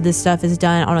 Most of this stuff is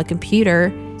done on a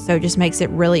computer, so it just makes it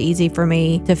really easy for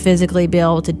me to physically be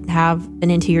able to have an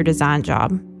interior design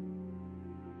job.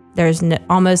 There's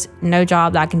almost no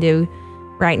job that I can do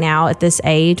right now at this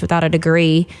age without a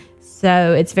degree.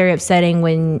 So it's very upsetting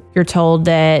when you're told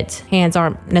that hands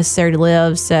aren't necessary to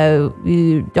live, so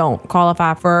you don't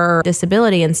qualify for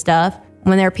disability and stuff.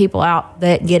 When there are people out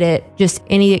that get it, just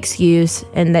any excuse,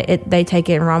 and they take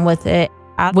it and run with it.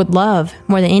 I would love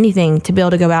more than anything to be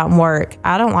able to go out and work.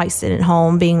 I don't like sitting at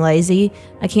home being lazy.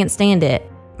 I can't stand it.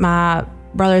 My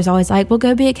brother's always like, well,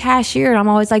 go be a cashier. And I'm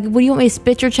always like, well, do you want me to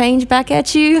spit your change back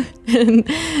at you? And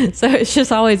so it's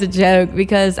just always a joke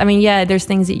because, I mean, yeah, there's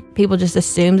things that people just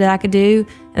assume that I could do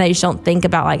and they just don't think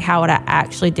about, like, how would I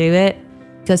actually do it?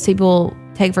 Because people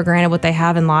take for granted what they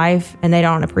have in life and they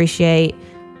don't appreciate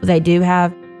what they do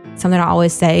have. Something I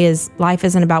always say is life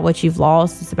isn't about what you've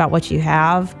lost, it's about what you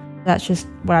have. That's just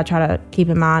what I try to keep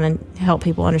in mind and help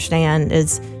people understand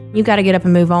is you've got to get up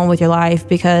and move on with your life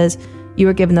because you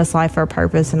were given this life for a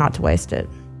purpose and not to waste it.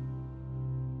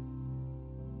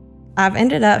 I've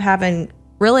ended up having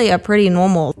really a pretty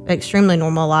normal, extremely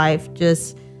normal life,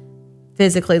 just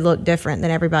physically look different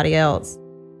than everybody else.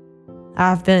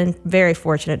 I've been very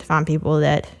fortunate to find people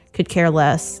that could care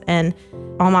less. And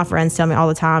all my friends tell me all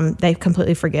the time, they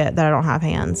completely forget that I don't have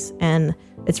hands. And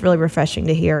it's really refreshing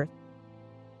to hear.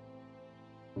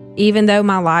 Even though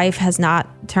my life has not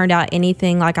turned out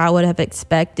anything like I would have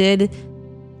expected,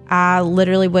 I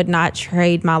literally would not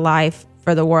trade my life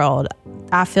for the world.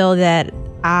 I feel that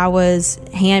I was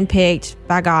handpicked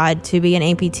by God to be an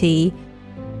amputee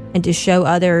and to show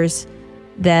others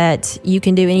that you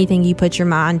can do anything you put your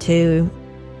mind to.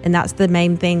 And that's the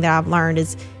main thing that I've learned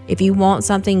is if you want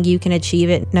something, you can achieve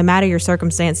it no matter your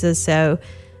circumstances. So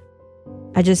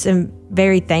I just am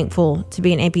very thankful to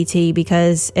be an amputee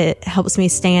because it helps me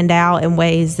stand out in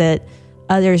ways that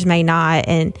others may not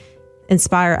and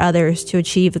inspire others to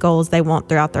achieve the goals they want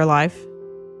throughout their life.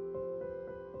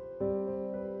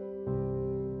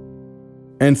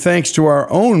 And thanks to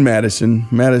our own Madison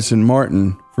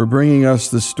Martin, for bringing us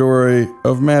the story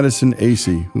of Madison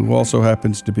Acey, who also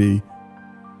happens to be,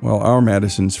 well, our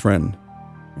Madison's friend.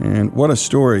 And what a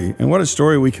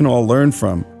story we can all learn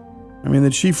from. I mean,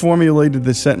 that she formulated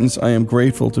the sentence, "I am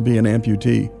grateful to be an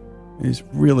amputee," is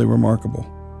really remarkable.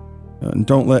 And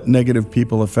don't let negative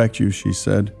people affect you, she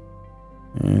said.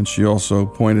 And she also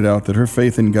pointed out that her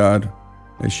faith in God,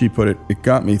 as she put it, it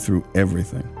got me through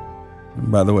everything.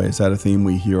 And by the way, is that a theme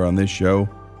we hear on this show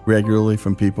regularly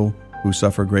from people who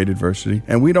suffer great adversity?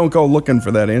 And we don't go looking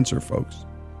for that answer, folks.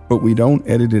 But we don't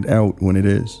edit it out when it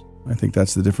is. I think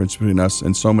that's the difference between us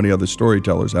and so many other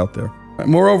storytellers out there.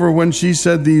 Moreover, when she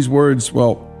said these words,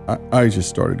 well, I just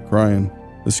started crying.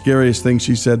 The scariest thing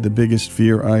she said, the biggest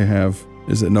fear I have,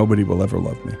 is that nobody will ever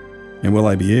love me. And will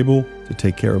I be able to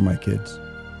take care of my kids?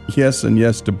 Yes, and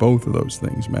yes to both of those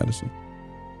things, Madison.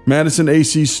 Madison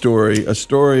Acey's story, a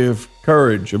story of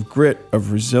courage, of grit,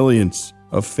 of resilience,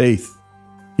 of faith,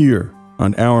 here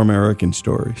on Our American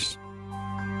Stories.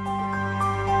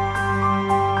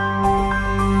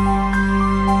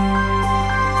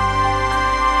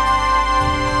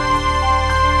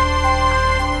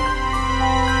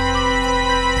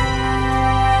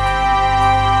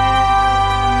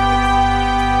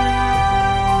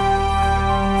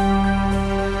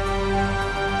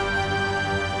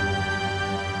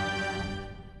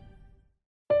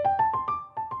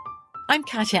 I'm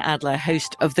Katya Adler,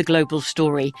 host of The Global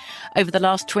Story. Over the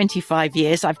last 25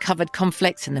 years, I've covered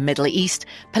conflicts in the Middle East,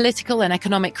 political and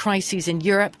economic crises in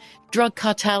Europe, drug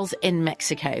cartels in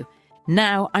Mexico.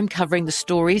 Now I'm covering the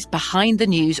stories behind the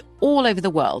news all over the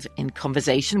world in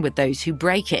conversation with those who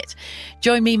break it.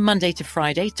 Join me Monday to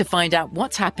Friday to find out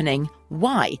what's happening,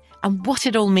 why, and what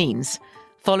it all means.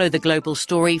 Follow The Global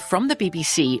Story from the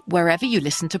BBC wherever you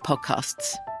listen to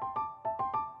podcasts.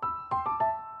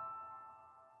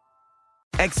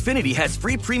 Xfinity has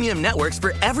free premium networks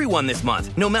for everyone this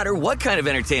month, no matter what kind of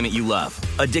entertainment you love.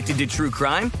 Addicted to true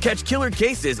crime? Catch killer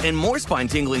cases and more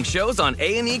spine-tingling shows on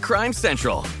A&E Crime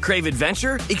Central. Crave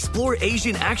adventure? Explore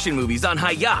Asian action movies on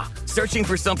Hi-Ya. Searching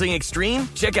for something extreme?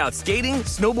 Check out skating,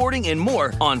 snowboarding, and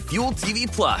more on Fuel TV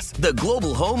Plus, the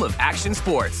global home of action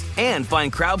sports. And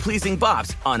find crowd-pleasing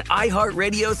bops on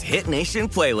iHeartRadio's Hit Nation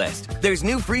playlist. There's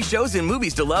new free shows and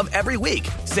movies to love every week.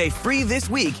 Say free this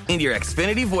week in your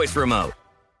Xfinity voice remote.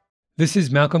 This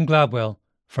is Malcolm Gladwell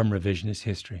from Revisionist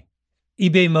History.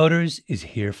 eBay Motors is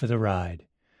here for the ride.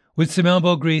 With some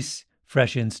elbow grease,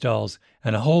 fresh installs,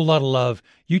 and a whole lot of love,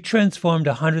 you transformed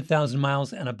 100,000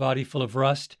 miles and a body full of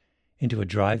rust into a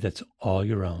drive that's all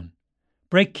your own.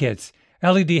 Brake kits,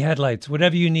 LED headlights,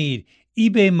 whatever you need,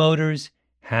 eBay Motors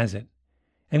has it.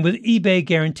 And with eBay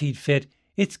Guaranteed Fit,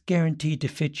 it's guaranteed to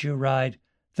fit your ride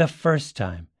the first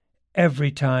time,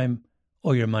 every time,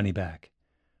 or your money back.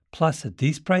 Plus, at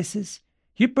these prices,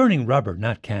 you're burning rubber,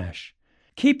 not cash.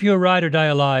 Keep your ride or die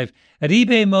alive at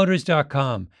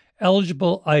ebaymotors.com.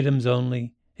 Eligible items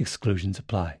only. Exclusions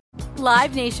apply.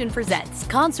 Live Nation presents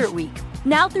Concert Week.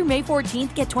 Now through May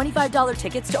 14th, get $25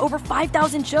 tickets to over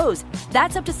 5,000 shows.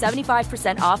 That's up to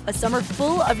 75% off a summer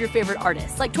full of your favorite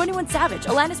artists like 21 Savage,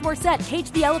 Alanis Morissette, Cage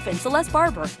the Elephant, Celeste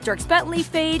Barber, Dierks Bentley,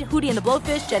 Fade, Hootie and the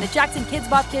Blowfish, Janet Jackson, Kidz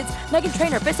Bop Kids, Meghan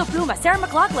Trainor, Peso Pluma, Sarah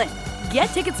McLachlan. Get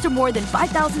tickets to more than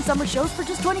 5,000 summer shows for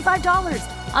just $25.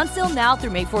 Until now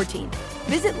through May 14th.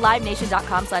 Visit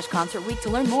LiveNation.com/Concert Week to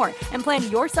learn more and plan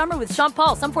your summer with Sean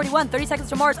Paul, Sum 41, 30 Seconds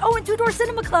to Mars, and Two Door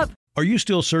Cinema Club. Are you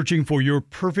still searching for your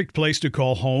perfect place to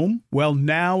call home? Well,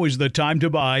 now is the time to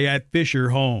buy at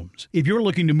Fisher Homes. If you're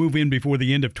looking to move in before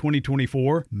the end of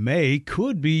 2024, May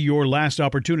could be your last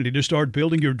opportunity to start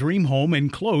building your dream home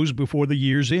and close before the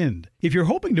year's end. If you're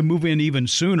hoping to move in even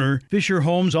sooner, Fisher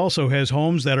Homes also has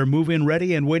homes that are move-in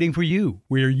ready and waiting for you,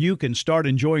 where you can start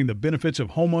enjoying the benefits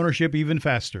of homeownership even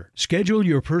faster. Schedule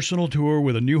your personal tour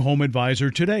with a new home advisor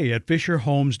today at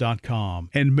FisherHomes.com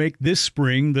and make this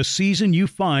spring the season you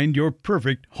find your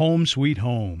perfect home sweet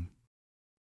home.